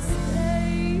said,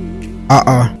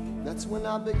 Uh-oh. that's when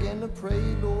I began to pray,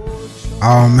 Lord. Show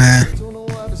Oh, me. man. I don't know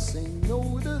how to say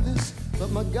no to this, but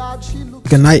my God, she looks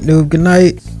Good night, noob. Good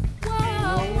night.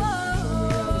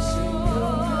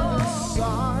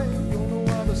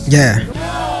 Yeah.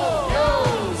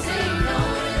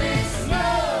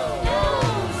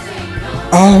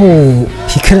 Oh,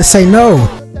 he couldn't say no.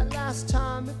 that last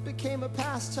time it became a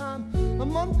pastime. A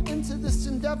month into this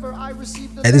endeavor, I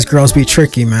received a Hey, these girls be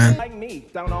tricky, man. Like me,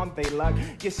 down on they luck.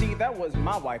 You see, that was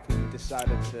my wife who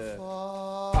decided to.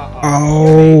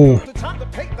 Oh. The time to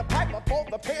pay the pipe, I pull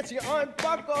the pants, you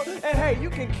unbuckle. And hey, you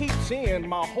can keep seeing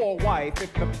my whole wife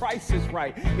if the price is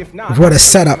right. If not, What a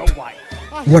setup. no wife.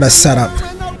 What a setup.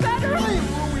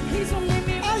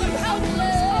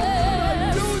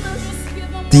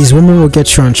 These women will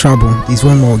get you in trouble. These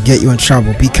women will get you in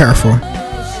trouble. Be careful.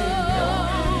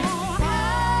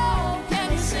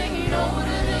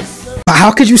 But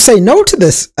how could you say no to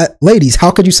this? Ladies,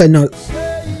 how could you say no?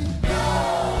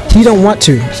 He don't want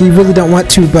to. He really don't want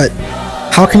to, but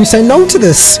How can you say no to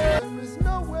this? There is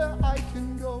nowhere I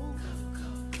can go.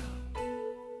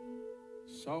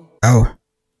 So? Oh.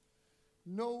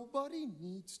 Nobody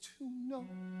needs to know.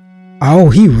 Oh,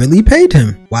 he really paid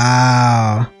him.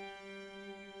 Wow.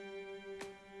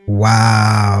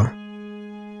 Wow.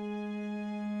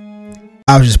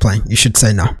 I was just playing. You should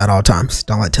say no at all times.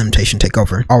 Don't let temptation take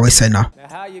over. Always say no. Now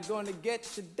how you gonna get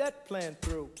your debt plan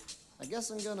through? I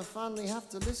guess I'm gonna finally have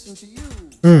to listen to you.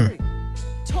 Mm.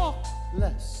 Talk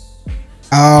less.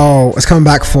 Oh, it's coming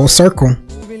back full circle.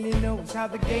 Who really knows how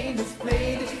the game is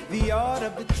played? The art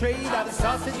of the trade, how the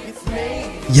sausage gets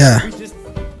made. Yeah.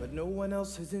 But no one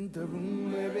else is in the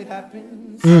room where it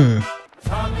happens. Mm.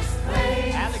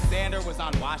 Alexander was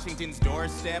on Washington's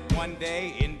doorstep one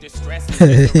day in distress and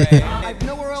disarray, I've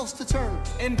nowhere else to turn.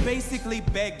 and basically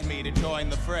begged me to join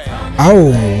the fray.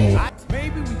 Oh.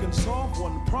 Maybe we can solve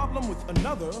one problem with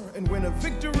another and win a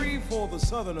victory for the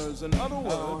Southerners. In other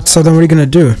words, So then what are you gonna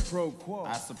do? pro quo.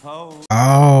 I suppose.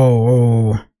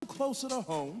 Oh. Closer to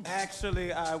home.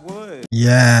 Actually, I would.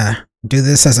 Yeah. Do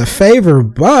this as a favor,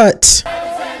 but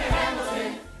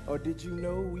Or did you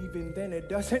know even then it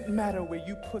doesn't matter where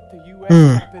you put the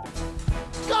U.S. capital?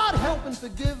 God help and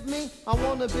forgive me. I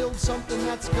wanna build something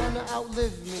that's gonna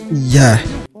outlive me. yeah.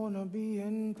 Wanna be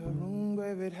in the room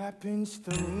where it happens,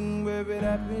 the room where it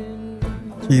happens.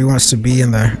 He wants to be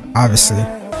in there, obviously.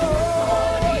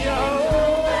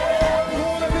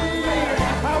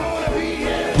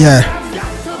 Yeah.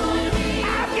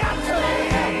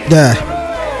 Yeah.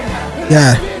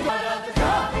 Yeah.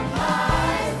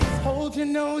 Hold your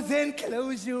nose and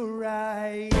close your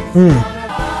eyes.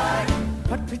 Mm.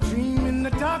 But we dream in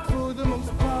the dark for the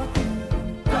most part.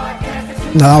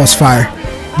 No, that was fire.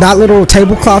 That little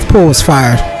tablecloth pull was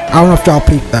fire. I don't know if y'all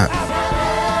peeped that.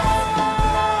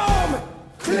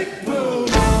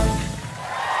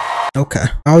 Okay,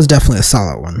 that was definitely a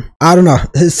solid one. I don't know.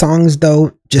 His songs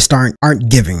though just aren't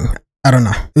giving. I don't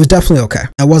know. It was definitely okay.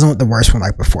 It wasn't the worst one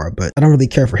like before, but I don't really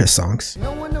care for his songs.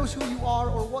 No one knows who you are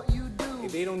or what you do.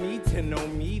 They don't need to know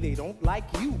me, they don't like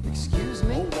you. Excuse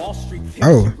me? Wall Street thinks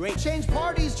Oh. you're great. Change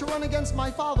parties to run against my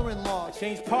father-in-law.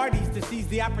 Change parties to seize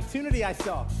the opportunity I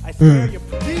saw. I swear you're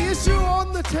The issue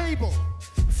on the table.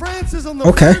 France is on the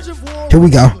Okay, verge of war here we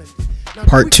with go. England. Now,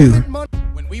 Part we two. commit money-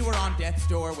 When we were on death's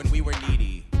door, when we were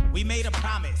needy, we made a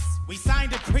promise. We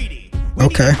signed a treaty. We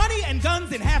Okay. needed money and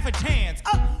guns and half a chance.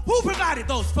 Who provided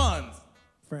those funds?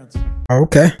 France.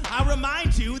 Okay. I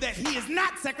remind you that he is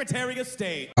not Secretary of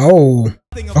State. Oh.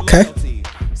 Nothing of Okay. loyalty.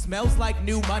 Smells like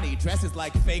new money, dresses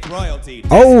like fake royalty.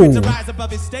 Oh. Desperate to rise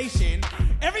above his station.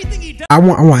 Everything he does. I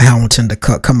want Hamilton to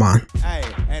cook. Come on. Hey,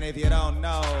 and if you don't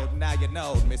know, now you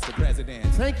know, Mr. President.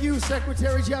 Thank you,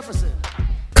 Secretary Jefferson.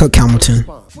 Cook Hamilton.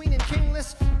 Queen and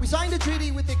kingless, we signed a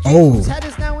treaty with the king Oh. whose head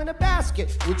is now in a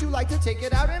basket. Would you like to take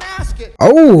it out and ask it?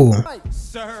 Oh. Right.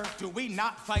 Sir, do we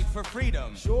not fight for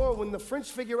freedom? Sure, when the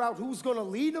French figure out who's gonna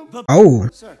lead them. Oh.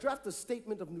 Sir, draft a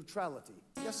statement of neutrality.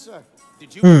 Yes, sir.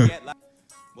 Did you forget?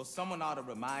 Well, someone ought to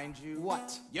remind you.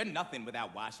 What? You're nothing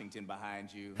without Washington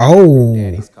behind you. Oh.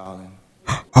 Daddy's calling.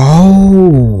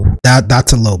 Oh.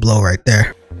 That's a low blow right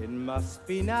there. It must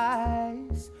be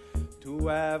nice to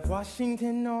have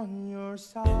Washington on your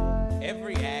side.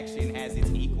 Every action has its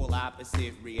equal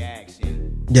opposite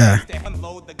reaction. Yeah. To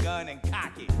unload the gun and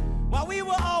cock it. While we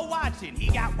were all watching, he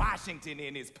got Washington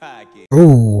in his pocket.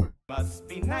 Ooh. Must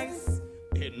be nice.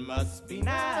 It must be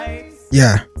nice.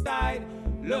 Yeah.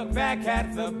 Look back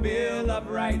at the Bill of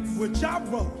Rights. Which I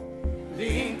wrote.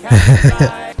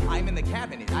 I'm in the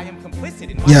cabinet. I am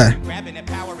complicit in Yeah. grabbing at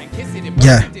power and kissing it.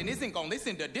 Yeah. Washington isn't gonna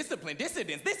listen to disciplined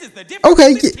dissidents. This is the difference.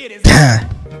 Okay. This kid is Yeah.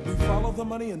 We follow the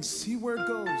money and see where it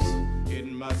goes. It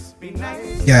must be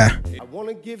nice. Yeah. I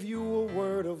wanna give you a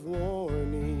word of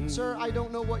warning. Sir, I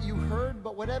don't know what you heard,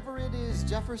 but whatever it is,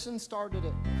 Jefferson started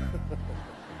it.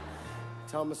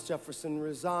 Thomas Jefferson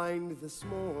resigned this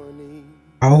morning.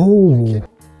 Oh.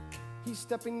 He's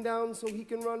stepping down so he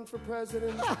can run for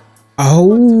president.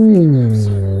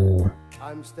 Oh.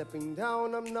 I'm stepping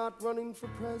down, I'm not running for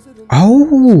president.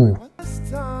 Oh. This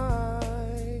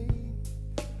time,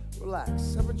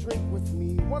 relax, have a drink with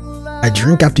me. One last A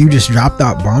drink after you just dropped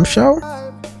that bombshell?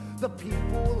 time. The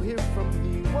people will hear from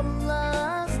me one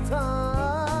last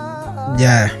time.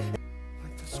 Yeah.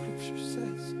 Like the scripture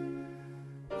says,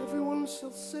 everyone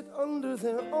shall sit under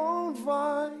their own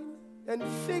vine and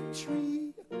fig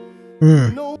tree.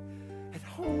 No, at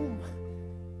home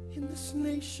in this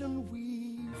nation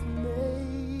we've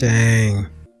made. Dang.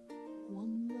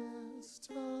 One last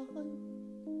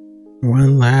time.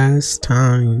 One last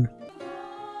time.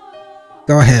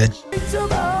 Go ahead. Teach them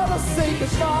how to say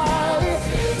goodbye.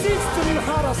 Teach them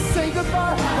how to say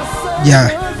goodbye. Yeah.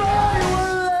 Say goodbye.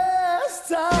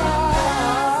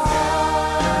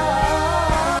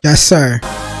 Yes, sir.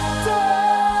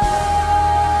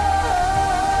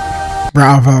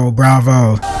 Bravo,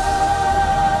 bravo.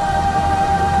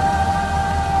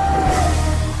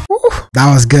 Woo,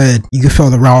 that was good. You can feel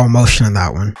the raw emotion in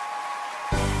that one.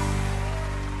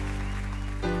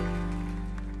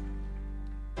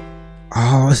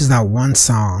 Oh, this is that one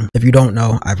song. If you don't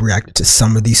know, I've reacted to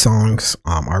some of these songs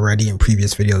already in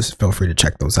previous videos. Feel free to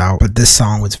check those out. But this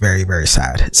song was very, very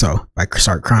sad. So if I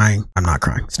start crying, I'm not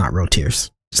crying. It's not real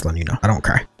tears. Just letting you know. I don't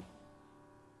cry.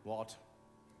 What?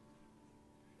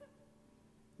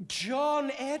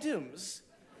 John Adams?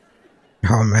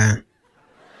 Oh, man.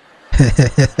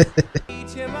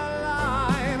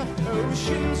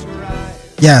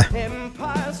 Yeah.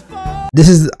 This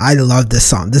is, I love this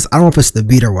song. This, I don't know if it's the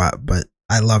beat or what, but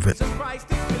I love it.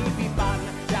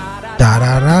 Da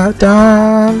da da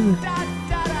da.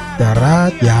 Da da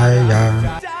yeah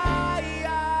yeah.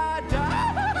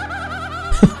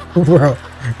 Bro,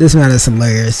 this man is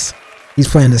hilarious. He's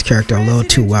playing this character a little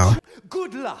too well.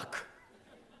 Good luck.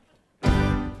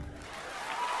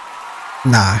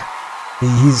 Nah,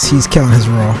 he's killing his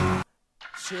role.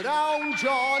 Sit down,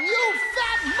 John, you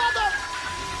fat mother!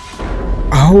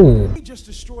 Oh. He just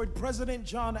destroyed President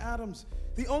John Adams,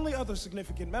 the only other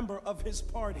significant member of his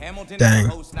party. Hamilton Dang.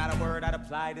 hosts not a word I'd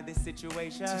apply to this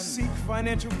situation. To seek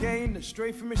financial gain, to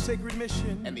stray from his sacred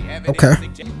mission. And the evidence Okay.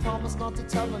 You promised not to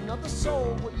tell another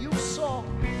soul what you saw.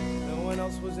 No one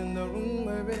else was in the room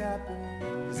where it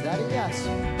happened. Is that a yes?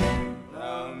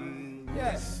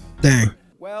 Yes. Dang.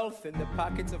 Wealth in the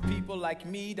pockets of people like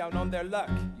me down on their luck.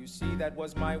 You see, that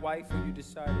was my wife who you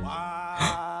decided.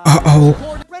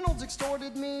 Uh-oh. Reynolds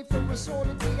extorted me for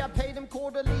assortedly. I paid him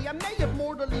quarterly. I may have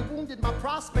mortally wounded my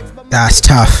prospects, but That's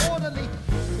tough.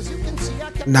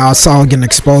 Now it's all getting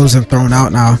exposed and thrown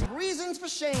out now. Reasons for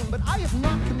shame, but I have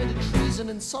not committed treason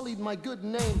and sullied my good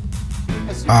name.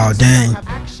 As you Oh, can see, dang. I have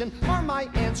action are my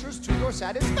answers to your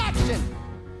satisfaction.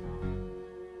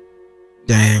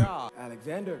 Dang.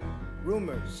 Alexander,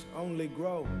 rumors only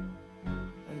grow.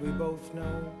 And we both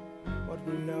know what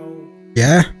we know.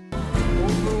 Yeah.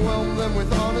 Overwhelm them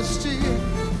with honesty.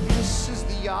 This is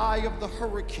the eye of the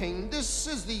hurricane. This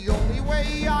is the only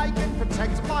way I can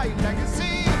protect my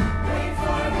legacy. Wait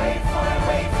for it, wait for it,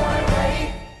 wait for it,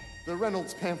 wait. The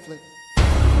Reynolds pamphlet.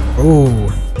 Oh.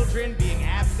 children being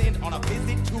absent on a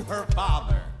visit to her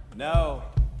father. No.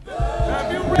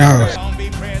 No. Don't be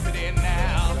president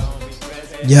now. Don't be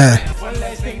president. Yeah. One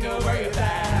less thing to worry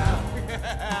about.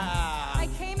 I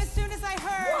came as soon as I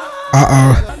heard.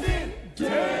 Uh-oh.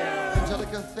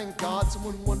 Angelica, thank God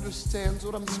someone who understands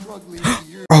what I'm struggling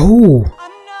with. Oh.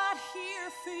 I'm not here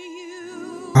for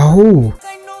you. Oh.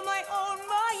 I know my own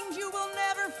mind. You will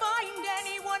never find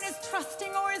anyone as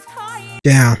trusting or as kind.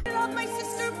 Damn. I love my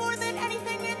sister more than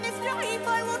anything in this life.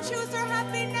 I will choose her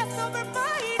happiness over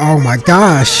mine. Oh my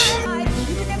gosh. You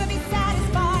can never be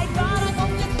satisfied, but I hope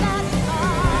you're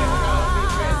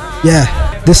satisfied. Yeah.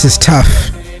 This is tough.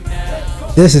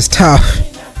 This is tough.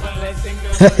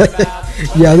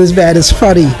 Yeah, this man is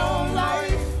funny.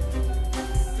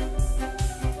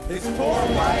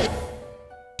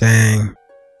 Dang.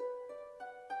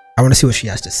 I want to see what she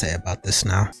has to say about this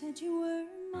now. Said you were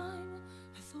mine.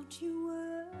 I thought you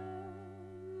were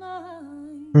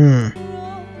mine. Hmm.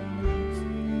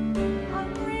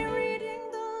 I'm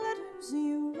rereading the letters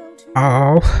you wrote to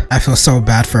Oh, I feel so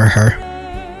bad for her. her.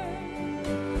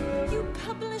 You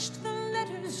published the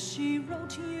letters she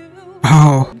wrote you.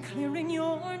 Oh. Clearing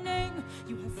your name,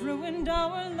 you have ruined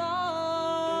our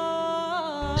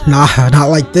love. Nah, not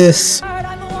like this.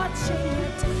 I'm watching it.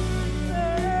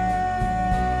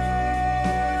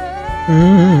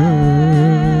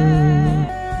 Mm.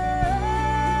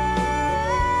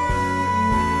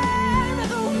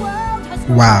 The world has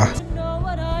Wow. got to know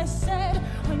what I said.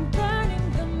 I'm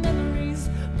burning the memories,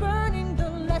 burning the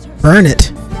letters. Burn it.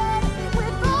 Instead,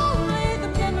 with only the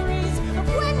memories of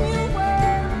when you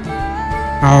were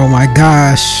mine. Oh my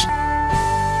gosh.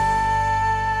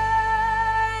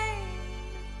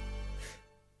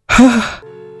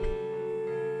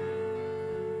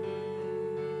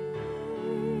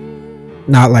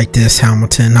 Not like this,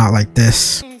 Hamilton. Not like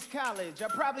this. College. I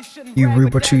probably shouldn't You brag,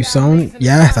 reap but what you y'all got sown? amazing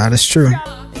Yeah, style. that is true.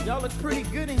 Y'all look pretty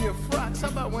good in your frocks. How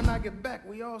about when I get back,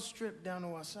 we all strip down to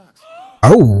our socks?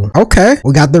 Oh, okay.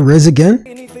 We got the Riz again.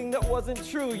 Anything that wasn't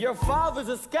true. Your father's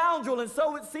a scoundrel, and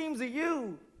so it seems to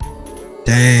you.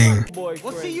 Dang. Boyfriend.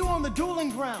 We'll see you on the dueling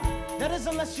ground. That is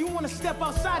unless you want to step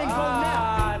outside and go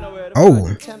now. I know where to Oh.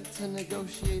 Attempt to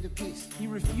negotiate a peace. He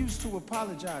refused to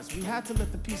apologize. We had to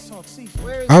let the peace talk cease.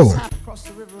 Where is Oh. this happening? Across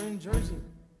the river in Jersey.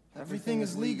 Everything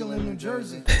is legal in New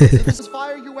Jersey. This is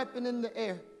fire your weapon in the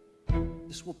air.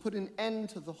 This will put an end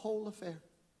to the whole affair.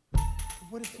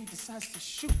 what if he decides to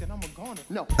shoot? Then I'm a goner.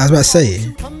 No. I was about to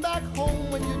say. Come back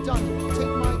home when you're done. Take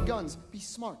my guns. Be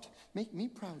smart. Make me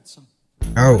proud, son.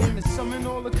 Oh. To summon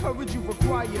all the courage you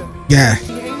require. Yeah.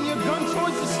 Aim your gun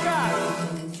towards the sky.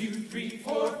 1, 2, 3,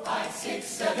 4, 5, 6,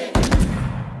 7.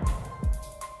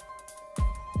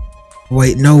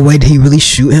 Wait, no way, did he really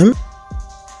shoot him?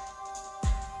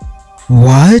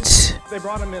 What? They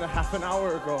brought him in a half an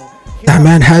hour ago. That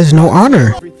man has no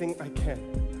honor. Everything I can,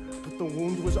 but the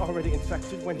wound was already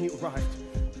infected when he arrived.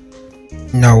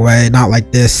 No way, not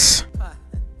like this.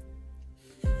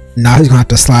 Now he's gonna have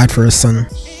to slide for his son.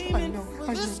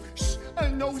 I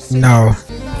know. No.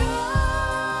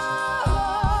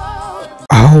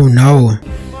 Oh no.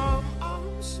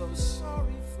 I'm so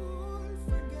sorry for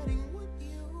forgetting what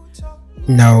you taught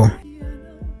me. No.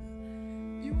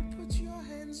 You would put your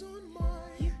hands on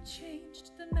mine. You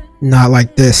changed the man. Not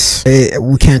like this.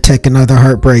 We can't take another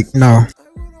heartbreak. No. I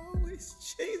would always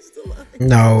change the line.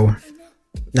 No.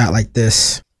 Not like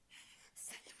this.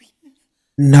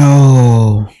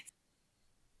 No.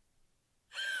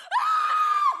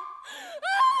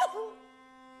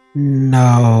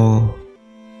 No.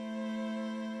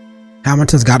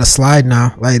 Hamilton's got to slide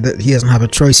now. Like he doesn't have a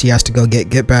choice. He has to go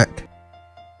get back.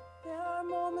 There are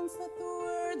moments that the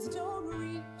words don't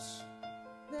reach.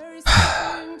 There is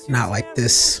Not like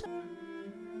this.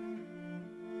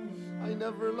 I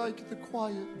never liked the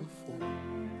quiet before.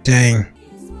 Dang.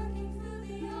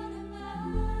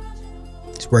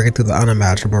 He's working through the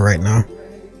unimaginable right now.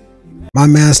 My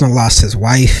man's done lost his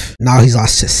wife. Now he's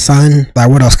lost his son. Like,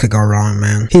 what else could go wrong,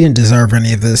 man? He didn't deserve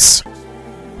any of this.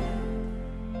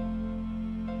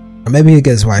 Or maybe he'll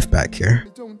get his wife back here. I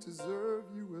don't deserve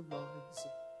you, Eliza.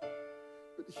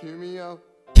 But hear me out.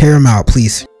 Hear him out,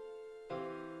 please.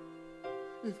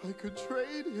 If I could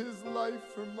trade his life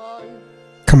for mine.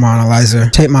 Come on, Eliza.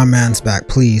 Take my man's back,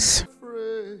 please.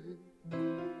 Afraid.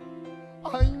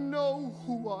 I know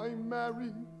who I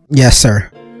married. Yes, sir.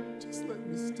 Just let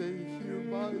me stay here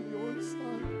by your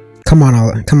side. Come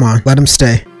on, come on. Let him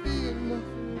stay.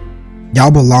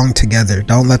 Y'all belong together.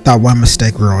 Don't let that one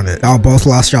mistake ruin it. Y'all both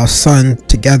lost y'all's son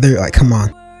together. Like, come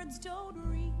on. words don't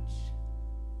reach.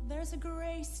 There's a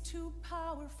grace too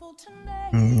powerful to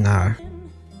name. Nah.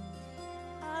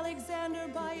 Alexander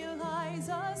by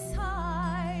Eliza's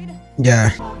side.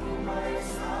 Yeah.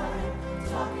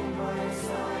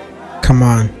 Come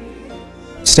on.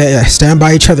 Stand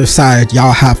by each other's side.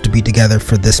 Y'all have to be together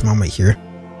for this moment here.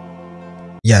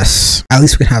 Yes. At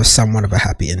least we can have somewhat of a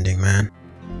happy ending, man.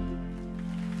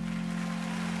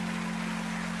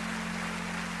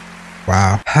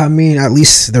 Wow. I mean, at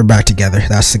least they're back together.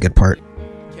 That's the good part.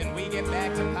 Can we get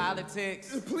back to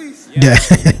politics? Please. Yeah.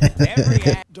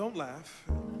 Don't laugh.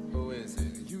 Who is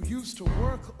it? You used to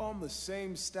work on the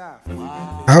same staff.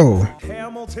 Oh.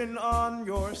 Hamilton on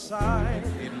your side.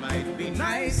 It might be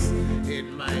nice. It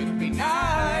might be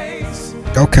nice.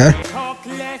 Okay. Talk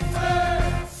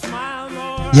less, smile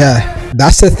more. Yeah.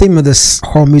 That's the theme of this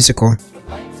whole musical.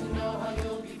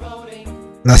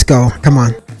 Let's go. Come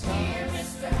on.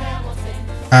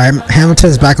 Alright,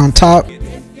 Hamilton's back on top.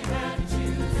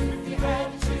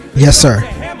 Yes, sir.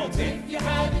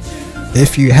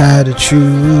 If you had to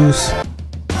choose.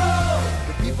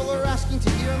 The people are asking to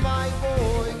hear my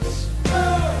voice.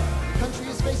 The country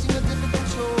is facing a difficult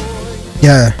choice.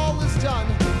 Yeah. All is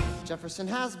done. Jefferson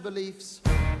has beliefs.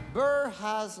 Burr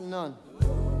has none.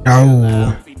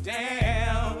 Oh. Be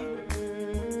damned.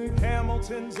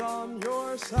 Hamilton's on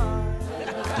your side.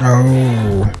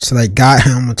 Oh. So they got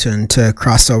Hamilton to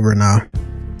cross over now.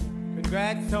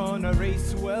 Congrats on a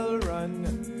race well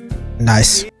run.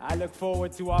 Nice. I look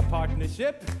forward to our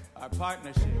partnership. Our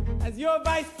partnership. As your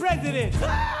vice president.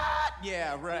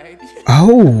 Yeah, right.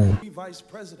 Oh. Be vice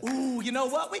president. Ooh, you know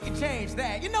what? We can change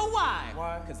that. You know why?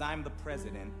 Why? Because I'm the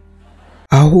president.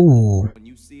 Oh. When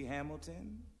you see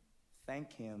Hamilton,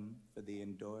 thank him for the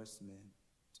endorsement.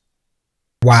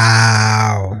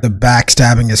 Wow. The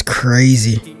backstabbing is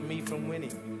crazy. Keep me from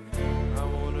winning. I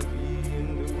wanna be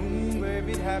in the room where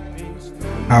it happens.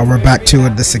 Oh, we're back to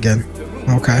it this again.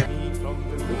 Okay. From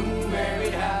the room where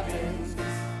it happens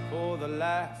for the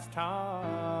last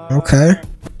time. Okay.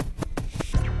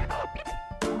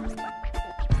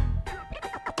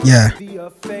 Yeah. The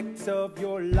effects of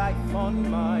your life on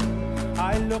mine.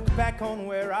 I look back on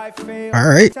where I failed. All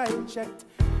right. I checked.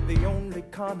 The only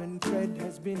common thread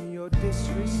has been your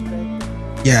disrespect.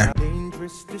 Yeah.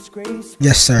 Dangerous disgrace.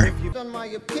 Yes, sir. On my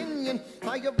opinion,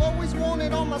 I have always worn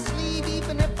it on my sleeve,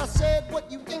 even if I said what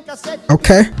you think I said.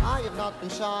 Okay. I have not been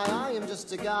shy, I am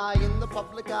just a guy in the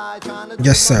public eye trying to do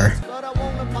Yes, my sir. best, but I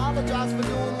won't apologize for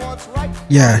doing what's right.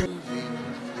 Yeah. You're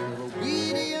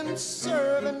obedient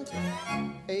servant,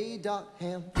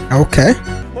 Ham. Okay.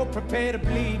 Or prepare to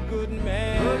bleed, good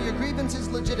man. Your grievance is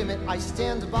legitimate. I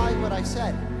stand by what I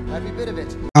said. Every bit of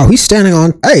it. Oh, he's standing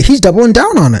on. Hey, he's doubling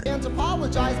down on it. And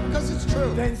apologize because it's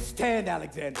true. Then stand,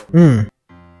 Alexander.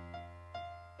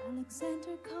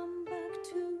 Alexander, come back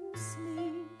to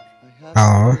sleep.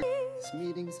 Oh. This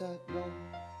meeting's at 1.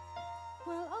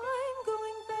 Well, I'm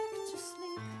going back to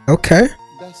sleep. Okay.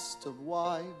 Best of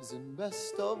wives and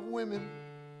best of women.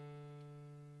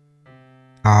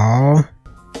 Oh.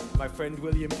 My friend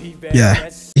William P. Van Yeah.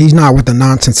 Ness. He's not with the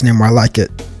nonsense anymore. I like it.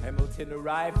 Hamilton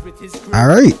arrived with his crew. All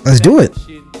right, let's do it.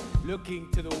 Looking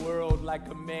to the world like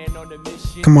a man on a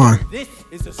mission. Come on. This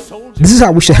is a soldier. This is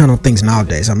how we should handle things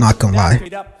nowadays. I'm not gonna lie.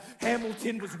 Straight up,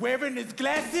 Hamilton was wearing his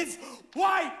glasses.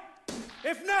 Why?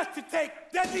 If not to take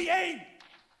deadly aim.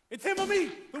 It's him or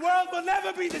me. The world will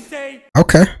never be the same.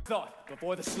 Okay. Thought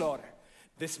before the slaughter.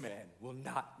 This man will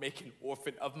not make an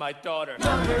orphan of my daughter.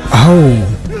 Oh.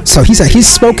 So he's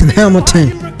spoken Hamilton.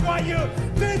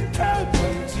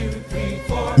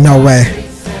 No way.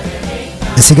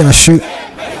 Is he gonna shoot?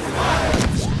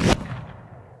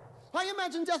 I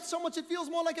imagine death so much it feels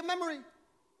more like a memory.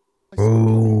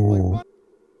 Oh.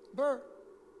 Burr,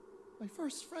 my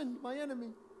first friend, my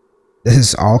enemy. This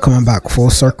is all coming back full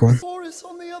circle. Boris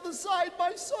on the other side.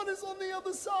 My son is on the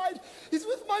other side. He's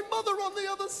with my mother on the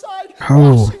other side.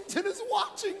 Oh. Washington is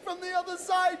watching from the other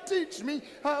side. Teach me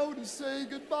how to say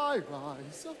goodbye.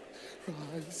 Rise up,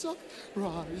 rise up,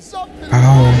 rise up, and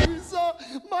rise up.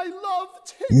 My love,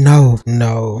 take No,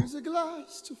 no. Here's a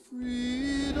glass to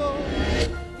freedom.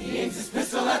 He aims his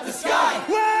pistol at the sky.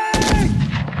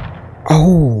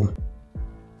 Oh.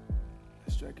 I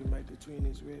strike him right between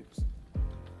his ribs.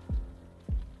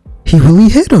 He really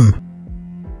hit him.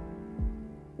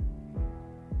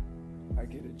 I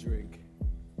get a drink.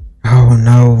 Oh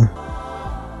no.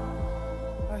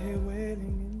 I hear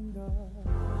wailing in the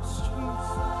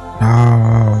streets.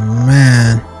 Oh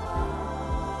man.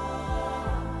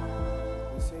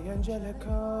 They say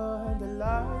Angelica and the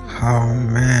light. Oh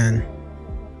man.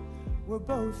 We're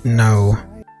both No.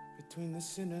 between the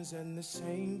sinners and the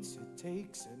saints. It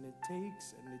takes and it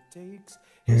takes and it takes.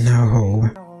 No.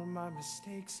 All my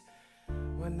mistakes.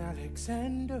 When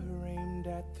Alexander aimed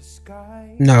at the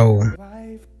sky. No.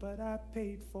 Life, but I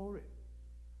paid for it.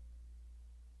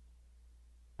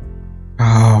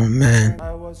 Oh man.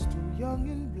 I was too young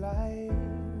and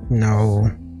blind.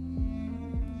 No.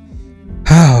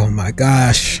 Oh my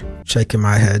gosh. Shaking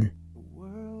my head. The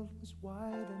world was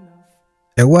wide enough.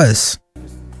 It was.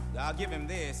 I'll give him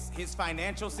this. His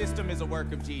financial system is a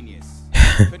work of genius.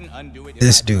 Couldn't undo it.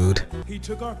 This dude. He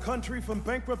took our country from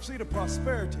bankruptcy to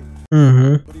prosperity.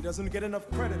 But he doesn't get enough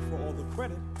credit for all the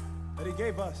credit that he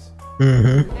gave us.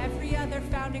 Every other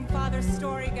founding father's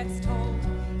story gets told.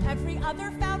 Every other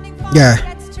founding father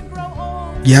gets to grow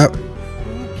old. Yep.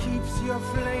 Who keeps your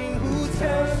flame? Who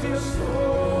tells your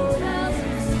story?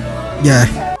 Yeah.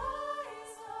 I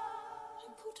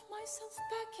put myself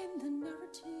back in the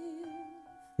narrative.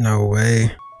 No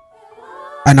way.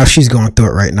 I know she's going through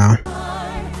it right now.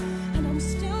 And I'm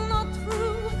still not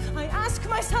through. I ask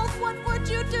myself, what would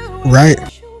you do? Right. I'll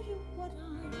show you what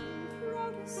I'm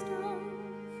proudest of.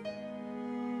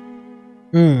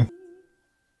 I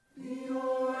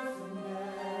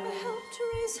helped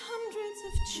raise hundreds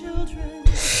of children.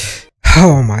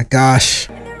 Oh my gosh.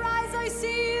 In their eyes I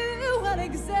see you,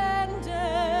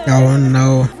 Alexander. Oh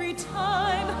no. Every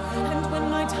time, and when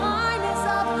my time is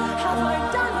up, have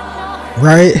I done enough?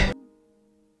 Right?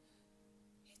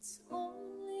 It's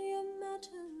only a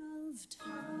matter of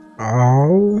time.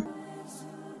 Oh.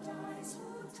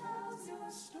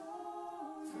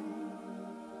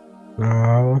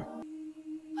 No.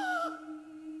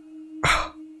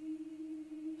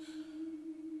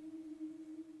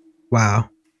 Wow.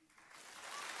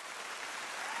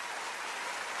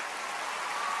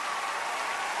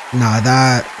 Nah,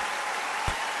 that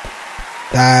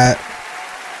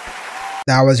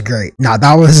was great. Nah,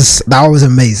 that was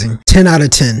amazing. 10 out of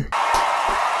 10.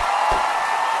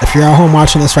 If you're at home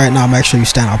watching this right now, make sure you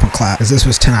stand up and clap, because this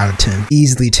was 10 out of 10.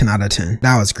 Easily 10 out of 10.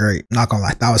 That was great. Not gonna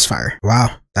lie, that was fire.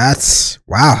 Wow. That's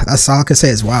all I can say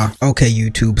is wow. Okay,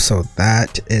 YouTube, so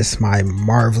that is my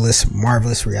marvelous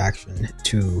reaction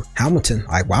to Hamilton.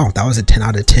 Like, wow, that was a 10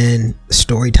 out of 10. The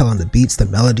storytelling, the beats, the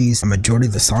melodies, the majority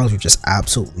of the songs were just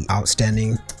absolutely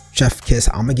outstanding. Chef Kiss,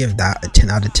 I'm gonna give that a 10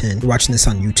 out of 10. If you're watching this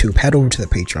on YouTube, head over to the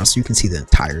Patreon so you can see the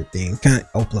entire thing. Can't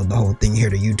upload the whole thing here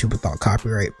to YouTube without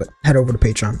copyright, but head over to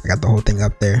Patreon. I got the whole thing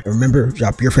up there. And remember,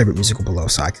 drop your favorite musical below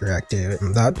so I can react to it. And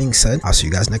with that being said, I'll see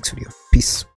you guys next video. Peace.